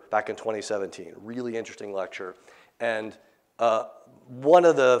lecture back in 2017, really interesting lecture, and one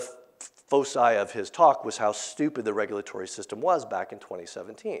of the foci of his talk was how stupid the regulatory system was back in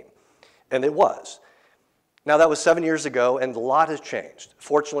 2017, and it was. Now that was 7 years ago, and a lot has changed.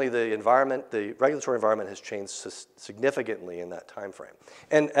 Fortunately, the regulatory environment has changed significantly in that time frame.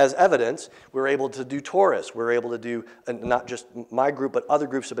 And as evidence, we were able to do TORUS. We were able to do, and not just my group, but other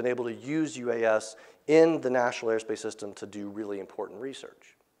groups have been able to use UAS in the National Airspace System to do really important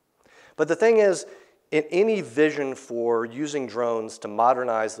research. But the thing is, in any vision for using drones to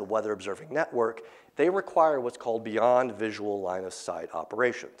modernize the weather observing network, they require what's called beyond visual line of sight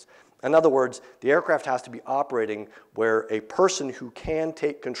operations. In other words, the aircraft has to be operating where a person who can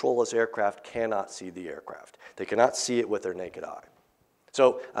take control of this aircraft cannot see the aircraft. They cannot see it with their naked eye.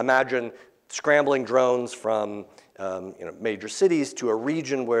 So imagine scrambling drones from major cities to a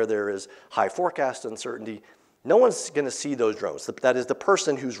region where there is high forecast uncertainty. No one's going to see those drones. That is, the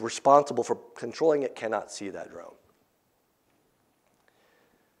person who's responsible for controlling it cannot see that drone.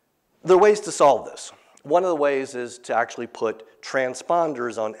 There are ways to solve this. One of the ways is to actually put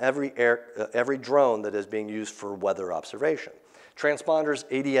transponders on every drone that is being used for weather observation. Transponders,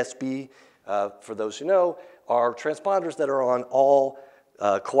 ADS-B, for those who know, are transponders that are on all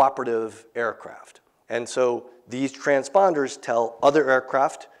cooperative aircraft. And so these transponders tell other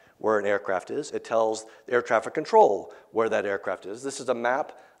aircraft where an aircraft is. It tells air traffic control where that aircraft is. This is a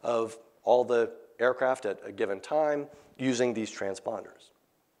map of all the aircraft at a given time using these transponders.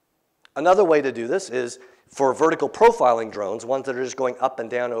 Another way to do this is for vertical profiling drones, ones that are just going up and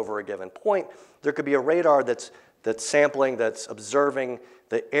down over a given point. There could be a radar that's sampling, that's observing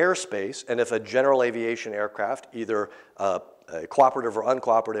the airspace, and if a general aviation aircraft, either a cooperative or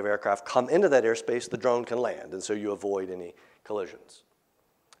uncooperative aircraft, come into that airspace, the drone can land, and so you avoid any collisions.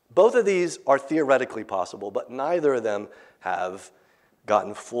 Both of these are theoretically possible, but neither of them have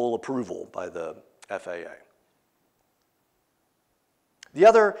gotten full approval by the FAA. The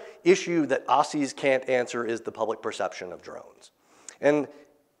other issue that OSCEs can't answer is the public perception of drones. And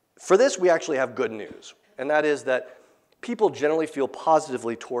for this, we actually have good news, and that is that people generally feel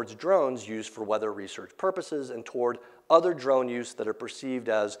positively towards drones used for weather research purposes and toward other drone use that are perceived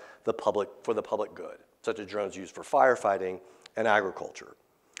as for the public good, such as drones used for firefighting and agriculture.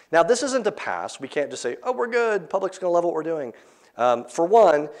 Now, this isn't a pass. We can't just say, oh, we're good, public's gonna love what we're doing. For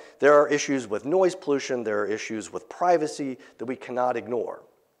one, there are issues with noise pollution, there are issues with privacy that we cannot ignore.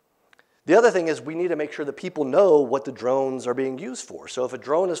 The other thing is we need to make sure that people know what the drones are being used for. So if a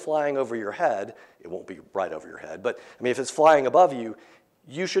drone is flying over your head, it won't be right over your head, but I mean, if it's flying above you,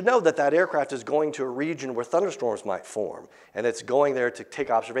 you should know that that aircraft is going to a region where thunderstorms might form, and it's going there to take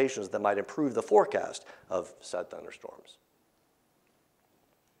observations that might improve the forecast of said thunderstorms.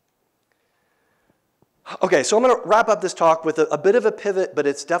 Okay, so I'm going to wrap up this talk with a bit of a pivot, but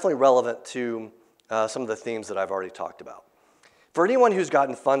it's definitely relevant to some of the themes that I've already talked about. For anyone who's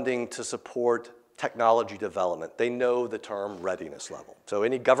gotten funding to support technology development, they know the term readiness level. So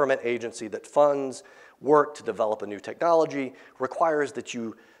any government agency that funds work to develop a new technology requires that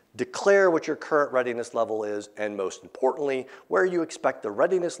you declare what your current readiness level is, and most importantly, where you expect the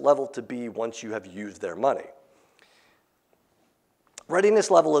readiness level to be once you have used their money.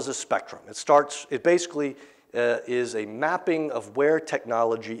 Readiness level is a spectrum. It basically is a mapping of where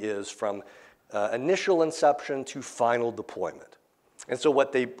technology is from initial inception to final deployment. And so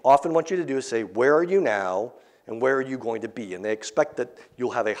what they often want you to do is say, where are you now and where are you going to be? And they expect that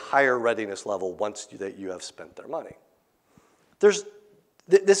you'll have a higher readiness level once you have spent their money. This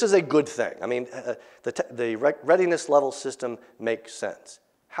is a good thing. I mean, the readiness level system makes sense.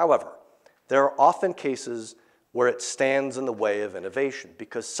 However, there are often cases where it stands in the way of innovation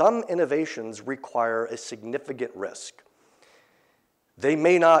because some innovations require a significant risk. They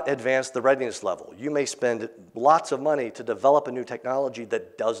may not advance the readiness level. You may spend lots of money to develop a new technology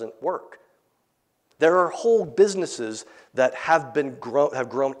that doesn't work. There are whole businesses that have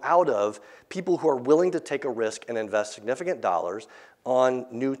grown out of people who are willing to take a risk and invest significant dollars on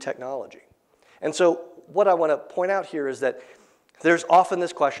new technology. And so what I want to point out here is that there's often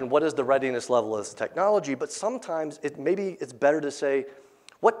this question, what is the readiness level of this technology? But sometimes maybe it's better to say,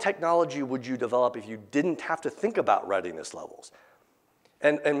 what technology would you develop if you didn't have to think about readiness levels?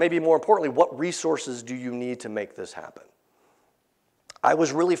 And maybe more importantly, what resources do you need to make this happen? I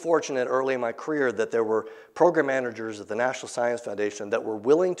was really fortunate early in my career that there were program managers at the National Science Foundation that were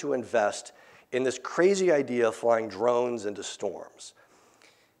willing to invest in this crazy idea of flying drones into storms.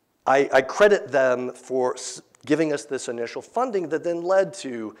 I credit them for giving us this initial funding that then led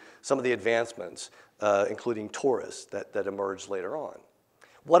to some of the advancements, including Taurus, that emerged later on.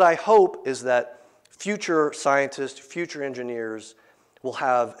 What I hope is that future scientists, future engineers will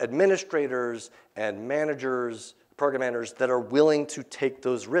have administrators and managers, program managers that are willing to take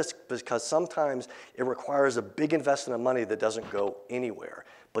those risks because sometimes it requires a big investment of money that doesn't go anywhere.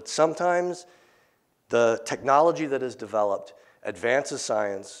 But sometimes the technology that is developed advances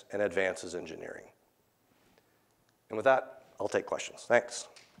science and advances engineering. And with that, I'll take questions. Thanks.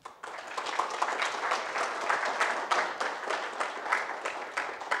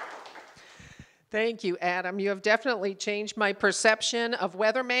 Thank you, Adam. You have definitely changed my perception of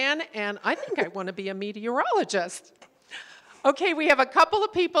weatherman, and I think I want to be a meteorologist. Okay, we have a couple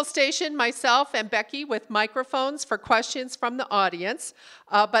of people stationed, myself and Becky, with microphones for questions from the audience,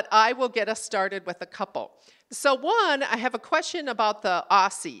 but I will get us started with a couple. So one, I have a question about the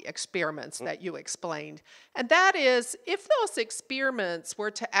OSCE experiments that you explained, and that is, if those experiments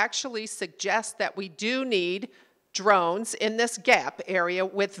were to actually suggest that we do need drones in this gap area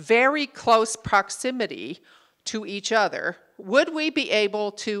with very close proximity to each other, would we be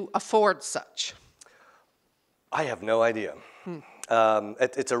able to afford such? I have no idea.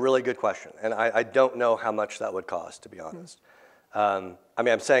 It's a really good question, and I don't know how much that would cost, to be honest. I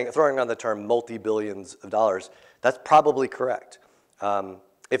mean, throwing on the term multi-billions of dollars, that's probably correct.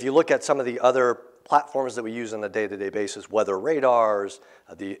 If you look at some of the other platforms that we use on a day-to-day basis, weather radars,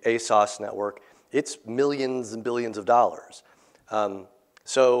 the ASOS network, it's millions and billions of dollars.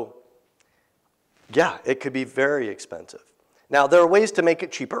 So yeah, it could be very expensive. Now, there are ways to make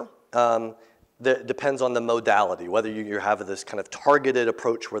it cheaper. That depends on the modality, whether you have this kind of targeted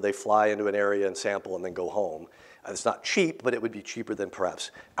approach where they fly into an area and sample and then go home. It's not cheap, but it would be cheaper than perhaps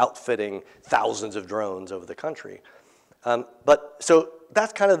outfitting thousands of drones over the country. So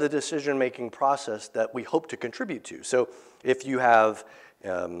that's kind of the decision-making process that we hope to contribute to. So if you have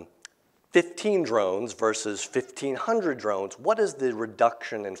 15 drones versus 1,500 drones, what is the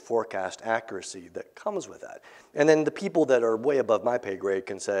reduction in forecast accuracy that comes with that? And then the people that are way above my pay grade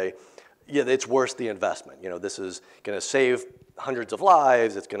can say, yeah, it's worth the investment. You know, this is going to save hundreds of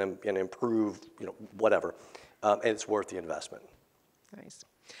lives. It's going to improve, whatever, and it's worth the investment. Nice.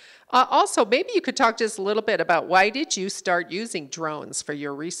 Also, maybe you could talk just a little bit about why did you start using drones for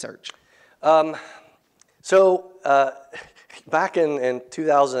your research? Back in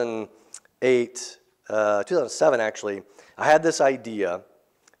 2008, 2007 actually, I had this idea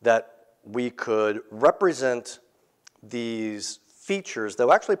that we could represent these features that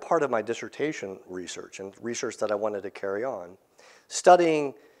were actually part of my dissertation research and research that I wanted to carry on,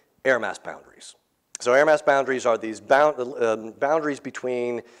 studying air mass boundaries. So air mass boundaries are these boundaries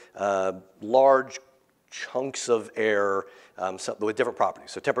between large chunks of air with different properties,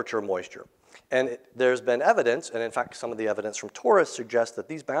 so temperature and moisture. And there's been evidence, and in fact some of the evidence from tourists suggests that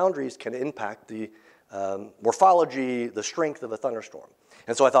these boundaries can impact the morphology, the strength of a thunderstorm.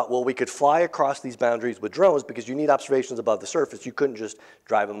 And so I thought, well, we could fly across these boundaries with drones because you need observations above the surface. You couldn't just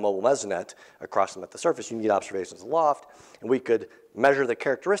drive a mobile mesonet across them at the surface. You need observations aloft, and we could measure the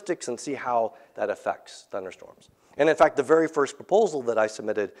characteristics and see how that affects thunderstorms. And in fact, the very first proposal that I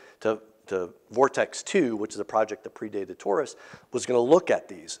submitted to Vortex 2, which is a project that predated Taurus, was going to look at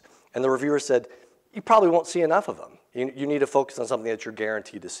these. And the reviewer said, you probably won't see enough of them. You need to focus on something that you're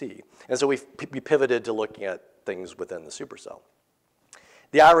guaranteed to see. And so we pivoted to looking at things within the supercell.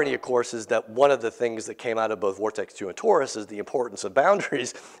 The irony, of course, is that one of the things that came out of both Vortex 2 and Taurus is the importance of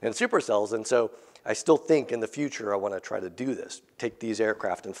boundaries and supercells. And so I still think in the future I want to try to do this, take these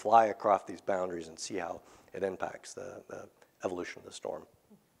aircraft and fly across these boundaries and see how it impacts the evolution of the storm.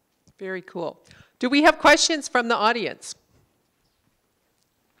 Very cool. Do we have questions from the audience?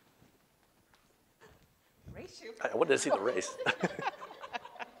 Race you. I wanted to see the race.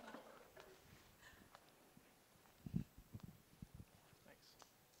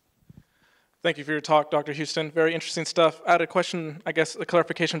 Thank you for your talk, Dr. Houston. Very interesting stuff. I had a question, I guess, a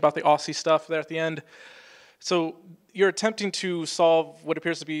clarification about the Aussie stuff there at the end. So you're attempting to solve what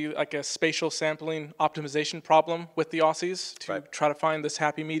appears to be like a spatial sampling optimization problem with the Aussies to try to find this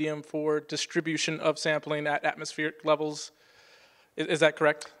happy medium for distribution of sampling at atmospheric levels. Is that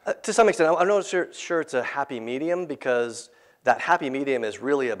correct? To some extent. I'm not sure it's a happy medium because that happy medium is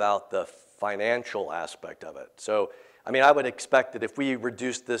really about the financial aspect of it. So, I mean, I would expect that if we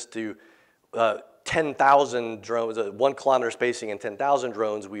reduce this to 10,000 drones, 1 kilometer spacing and 10,000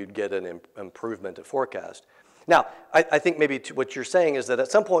 drones, we'd get an improvement at forecast. Now, I think maybe what you're saying is that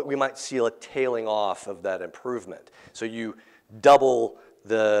at some point we might see a tailing off of that improvement. So you double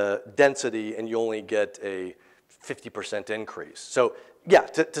the density and you only get a 50% increase. So yeah,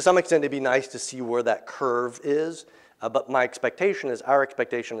 to some extent it'd be nice to see where that curve is, but our expectation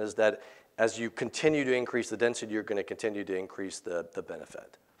is that as you continue to increase the density, you're going to continue to increase the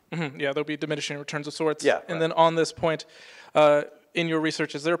benefit. Mm-hmm. Yeah, there'll be diminishing returns of sorts. Yeah, and then on this point, in your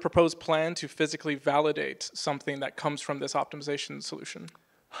research, is there a proposed plan to physically validate something that comes from this optimization solution?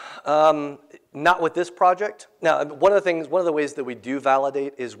 Not with this project. Now, one of the ways that we do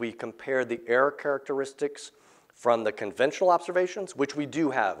validate is we compare the air characteristics from the conventional observations, which we do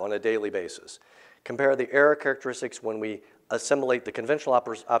have on a daily basis. Compare the air characteristics when we assimilate the conventional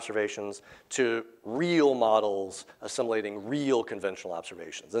observations to real models assimilating real conventional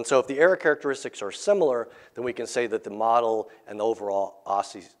observations. And so if the air characteristics are similar, then we can say that the model and the overall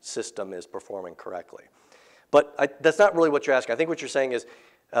Aussie system is performing correctly. But that's not really what you're asking. I think what you're saying is,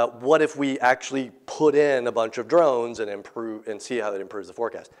 what if we actually put in a bunch of drones and improve and see how it improves the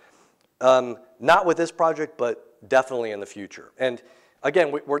forecast? Not with this project, but definitely in the future. And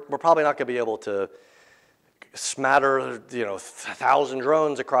again, we're probably not going to be able to smatter, 1,000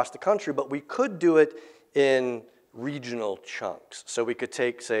 drones across the country, but we could do it in regional chunks. So we could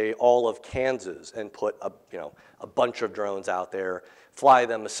take, say, all of Kansas and put a bunch of drones out there, fly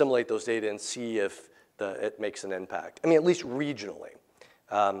them, assimilate those data, and see if it makes an impact. I mean, at least regionally.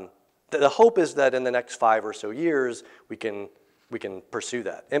 The hope is that in the next 5 or so years, we can pursue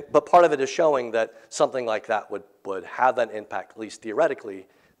that. But part of it is showing that something like that would have that impact, at least theoretically,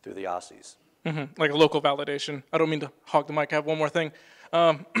 through the OSSIs. Like a local validation. I don't mean to hog the mic. I have one more thing.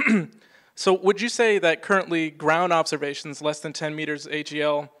 So would you say that currently ground observations less than 10 meters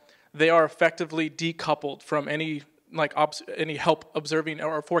AGL, they are effectively decoupled from any any help observing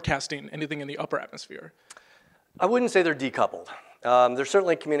or forecasting anything in the upper atmosphere? I wouldn't say they're decoupled. There's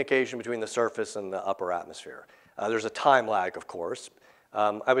certainly communication between the surface and the upper atmosphere. There's a time lag, of course.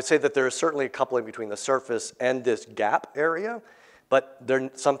 I would say that there is certainly a coupling between the surface and this gap area, but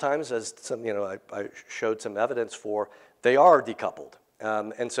sometimes, as I showed some evidence for, they are decoupled.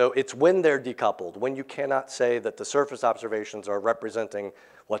 And so it's when they're decoupled, when you cannot say that the surface observations are representing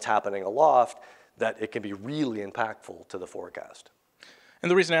what's happening aloft, that it can be really impactful to the forecast. And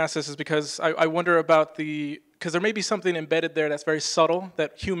the reason I ask this is because I wonder about because there may be something embedded there that's very subtle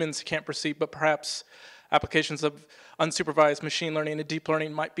that humans can't perceive, but perhaps applications of unsupervised machine learning and deep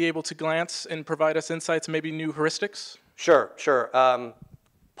learning might be able to glance and provide us insights and maybe new heuristics? Sure.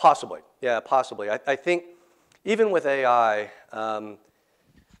 Possibly. Yeah, possibly. I think even with AI,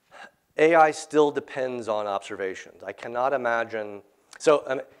 AI still depends on observations. I cannot imagine.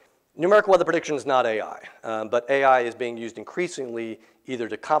 So numerical weather prediction is not AI, but AI is being used increasingly either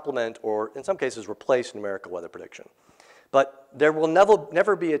to complement or, in some cases, replace numerical weather prediction. But there will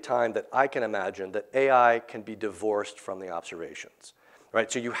never be a time that I can imagine that AI can be divorced from the observations,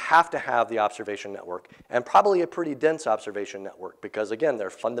 right? So you have to have the observation network, and probably a pretty dense observation network, because again, there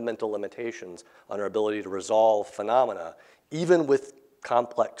are fundamental limitations on our ability to resolve phenomena, even with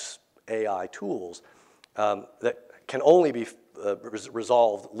complex AI tools that can only be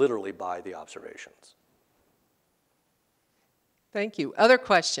resolved literally by the observations. Thank you. Other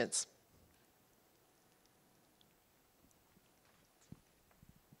questions?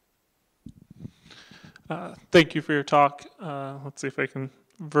 Thank you for your talk. Let's see if I can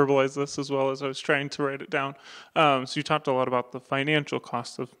verbalize this as well as I was trying to write it down. So you talked a lot about the financial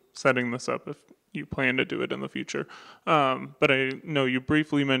cost of setting this up if you plan to do it in the future. But I know you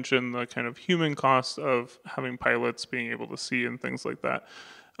briefly mentioned the kind of human cost of having pilots being able to see and things like that.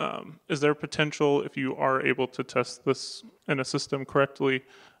 Is there potential, if you are able to test this in a system correctly,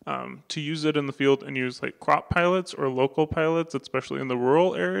 to use it in the field and use like crop pilots or local pilots, especially in the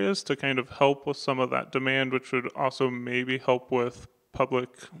rural areas, to kind of help with some of that demand, which would also maybe help with public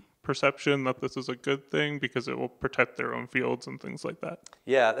perception that this is a good thing because it will protect their own fields and things like that?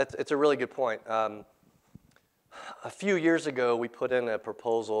 Yeah, it's a really good point. A few years ago, we put in a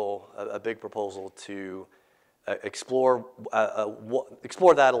proposal, a big proposal to explore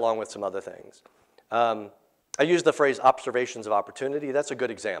that along with some other things. I use the phrase observations of opportunity. That's a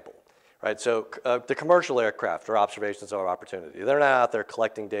good example, right? So the commercial aircraft are observations of opportunity. They're not out there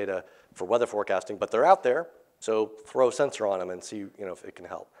collecting data for weather forecasting, but they're out there. So throw a sensor on them and see if it can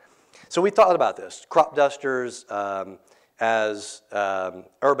help. So we thought about this. Crop dusters, as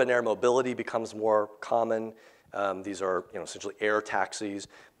urban air mobility becomes more common, these are essentially air taxis,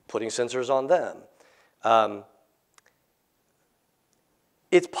 putting sensors on them.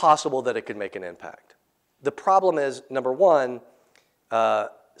 It's possible that it could make an impact. The problem is, number one,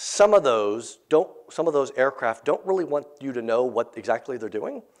 some of those aircraft don't really want you to know what exactly they're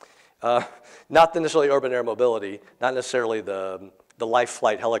doing. Not necessarily urban air mobility, not necessarily the life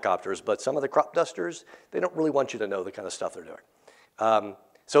flight helicopters, but some of the crop dusters, they don't really want you to know the kind of stuff they're doing.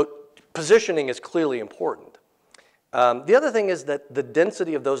 So positioning is clearly important. The other thing is that the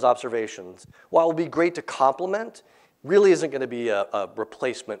density of those observations, while it will be great to complement, really isn't going to be a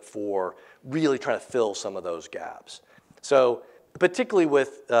replacement for really trying to fill some of those gaps. So particularly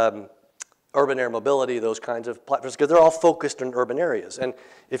with urban air mobility, those kinds of platforms, because they're all focused in urban areas. And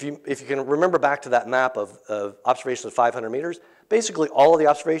if you can remember back to that map of observations of 500 meters, basically all of the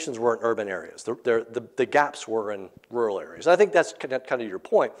observations were in urban areas. The gaps were in rural areas. And I think that's kind of your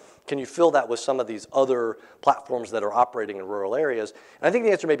point. Can you fill that with some of these other platforms that are operating in rural areas? And I think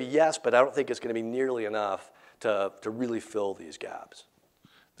the answer may be yes, but I don't think it's going to be nearly enough to really fill these gaps.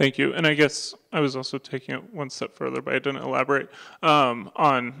 Thank you. And I guess I was also taking it one step further, but I didn't elaborate on,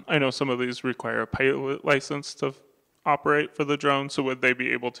 I know some of these require a pilot license to operate for the drone, so would they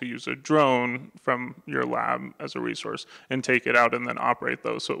be able to use a drone from your lab as a resource and take it out and then operate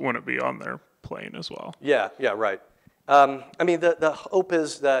those so it wouldn't be on their plane as well? Yeah, right. I mean, the hope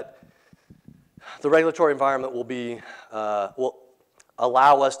is that the regulatory environment will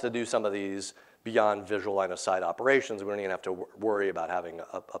allow us to do some of these beyond visual line of sight operations. We don't even have to worry about having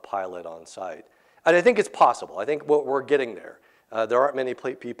a pilot on site. And I think it's possible. I think we're getting there. There aren't many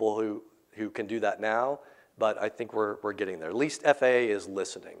people who who can do that now, but I think we're getting there. At least FAA is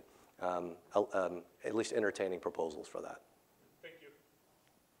listening, at least entertaining proposals for that. Thank you.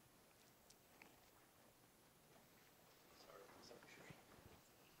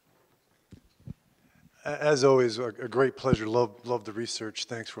 As always, a great pleasure. Love the research.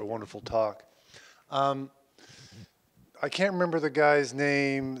 Thanks for a wonderful talk. I can't remember the guy's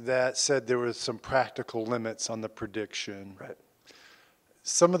name that said there was some practical limits on the prediction. Right.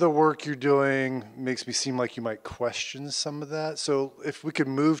 Some of the work you're doing makes me seem like you might question some of that. So if we could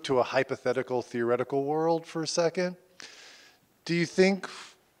move to a hypothetical, theoretical world for a second, do you think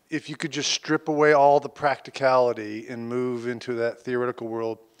if you could just strip away all the practicality and move into that theoretical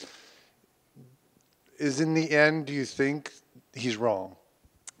world, is in the end, do you think he's wrong?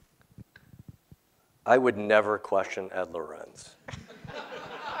 I would never question Ed Lorenz.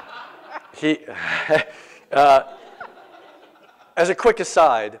 As a quick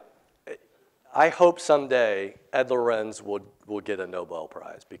aside, I hope someday Ed Lorenz will get a Nobel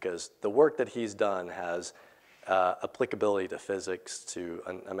Prize, because the work that he's done has applicability to physics, to,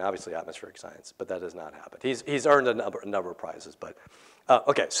 I mean, obviously atmospheric science, but that has not happened. He's earned a number of prizes, but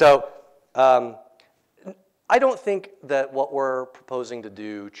okay. So I don't think that what we're proposing to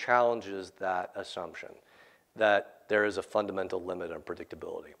do challenges that assumption, that there is a fundamental limit on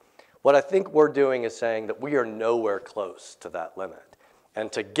predictability. What I think we're doing is saying that we are nowhere close to that limit.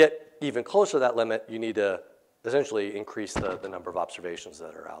 And to get even closer to that limit, you need to essentially increase the number of observations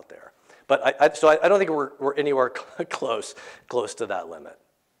that are out there. But so I don't think we're anywhere close to that limit.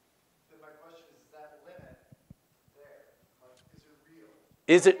 Then my question is that limit there? Like, is it real?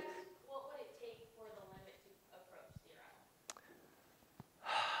 Is it? What would it take for the limit to approach zero?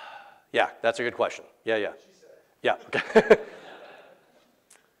 Yeah, that's a good question. Yeah. Yeah, okay.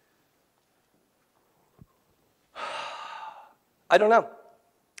 I don't know.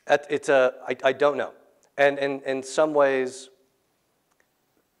 I don't know. And in some ways,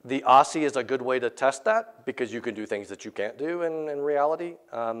 the OSSI is a good way to test that, because you can do things that you can't do in reality.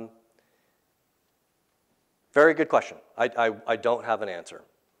 Very good question. I don't have an answer.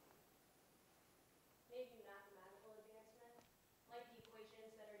 Maybe mathematical advancement, like the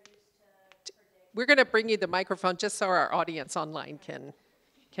equations that are used to predict. We're going to bring you the microphone just so our audience online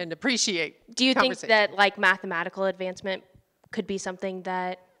can appreciate. Do you think conversation. that like mathematical advancement could be something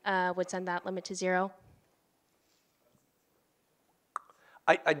that would send that limit to zero?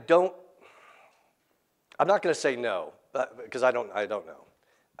 I don't. I'm not going to say no, because I don't know.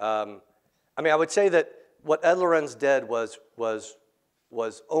 I mean, I would say that what Ed Lorenz did was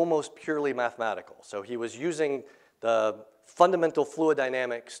almost purely mathematical. So he was using the fundamental fluid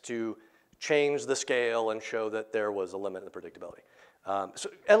dynamics to change the scale and show that there was a limit in the predictability. So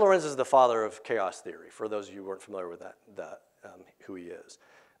Ed Lorenz is the father of chaos theory, for those of you who weren't familiar with that who he is.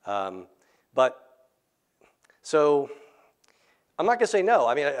 So I'm not going to say no.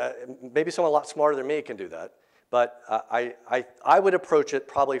 I mean, maybe someone a lot smarter than me can do that. But I would approach it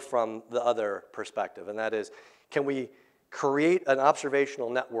probably from the other perspective, and that is, can we create an observational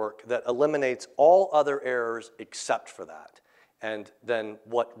network that eliminates all other errors except for that? And then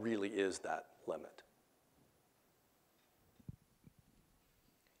what really is that limit?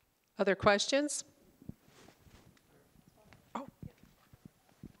 Other questions?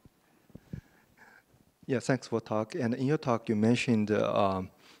 Yeah, thanks for talk. And in your talk, you mentioned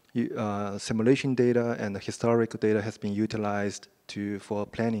simulation data and historical data has been utilized for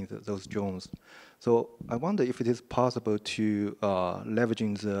planning those drones. So I wonder if it is possible to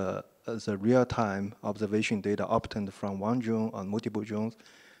leveraging the real-time observation data obtained from one drone or multiple drones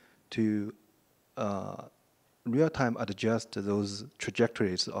to real-time adjust those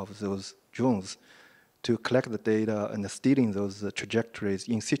trajectories of those drones to collect the data and stealing those trajectories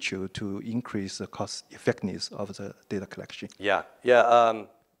in situ to increase the cost effectiveness of the data collection. Yeah,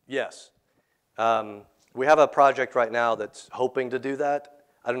 yes. We have a project right now that's hoping to do that.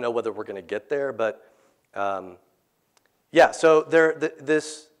 I don't know whether we're going to get there, but yeah, so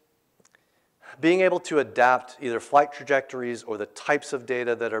this being able to adapt either flight trajectories or the types of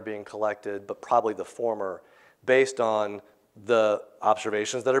data that are being collected, but probably the former, based on the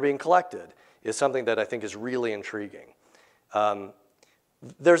observations that are being collected, is something that I think is really intriguing.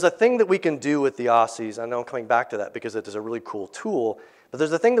 There's a thing that we can do with the OSSIs. I know I'm coming back to that because it is a really cool tool, but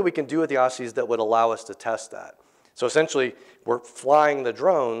there's a thing that we can do with the OSSIs that would allow us to test that. So essentially, we're flying the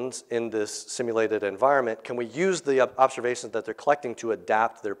drones in this simulated environment. Can we use the observations that they're collecting to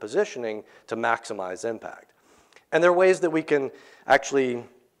adapt their positioning to maximize impact? And there are ways that we can actually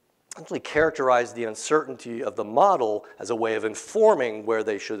characterize the uncertainty of the model as a way of informing where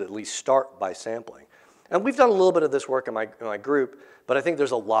they should at least start by sampling. And we've done a little bit of this work in my group, but I think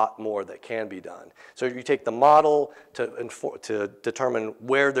there's a lot more that can be done. So you take the model to determine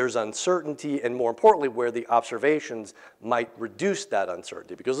where there's uncertainty, and more importantly, where the observations might reduce that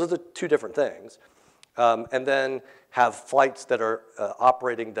uncertainty, because those are two different things. And then have flights that are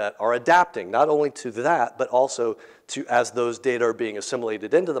operating that are adapting, not only to that, but also to, as those data are being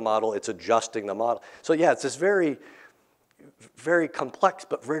assimilated into the model, it's adjusting the model. So yeah, it's this very, very complex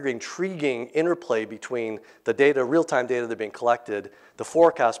but very intriguing interplay between the data, real-time data that are being collected, the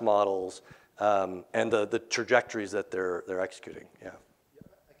forecast models, and the trajectories that they're executing. Yeah.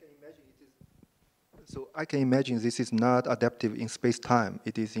 So I can imagine this is not adaptive in space-time.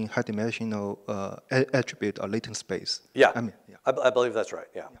 It is in high-dimensional attribute or latent space. Yeah, Yeah. I believe that's right,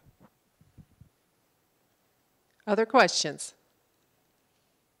 yeah. Other questions?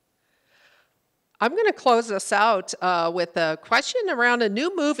 I'm going to close us out with a question around a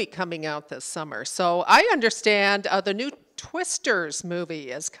new movie coming out this summer. So I understand the new Twisters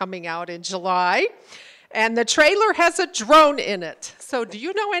movie is coming out in July, and the trailer has a drone in it. So do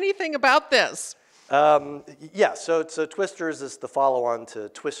you know anything about this? Yeah, so Twisters is the follow-on to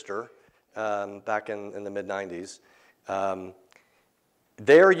Twister back in the mid-90s.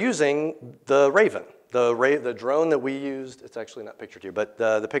 They're using the Raven, the drone that we used. It's actually not pictured here, but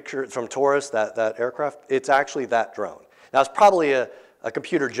the picture from Taurus, that aircraft, it's actually that drone. Now, it's probably a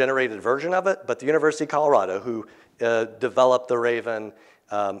computer-generated version of it, but the University of Colorado, who developed the Raven,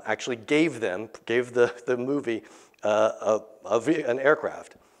 actually gave the movie an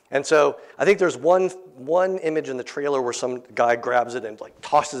aircraft. And so I think there's one image in the trailer where some guy grabs it and like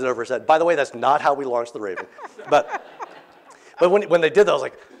tosses it over his head. By the way, that's not how we launched the Raven. But when they did that, I was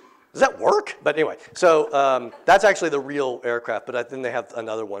like, does that work? But anyway, so that's actually the real aircraft. But then they have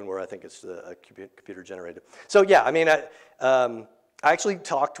another one where I think it's a computer generated. So yeah, I mean, I actually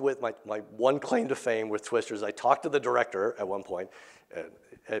talked with my one claim to fame with Twisters. I talked to the director at one point.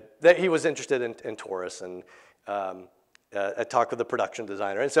 That he was interested in Taurus, and I talked with the production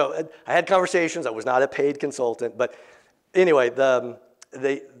designer. And so I had conversations. I was not a paid consultant. But anyway,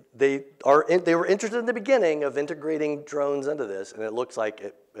 they were interested in the beginning of integrating drones into this, and it looks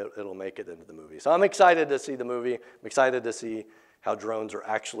like it'll make it into the movie. So I'm excited to see the movie. I'm excited to see how drones are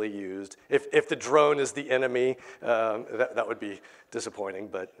actually used. If the drone is the enemy, that would be disappointing,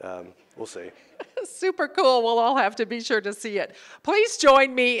 but we'll see. Super cool. We'll all have to be sure to see it. Please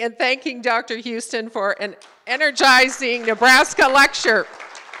join me in thanking Dr. Houston for an energizing Nebraska lecture.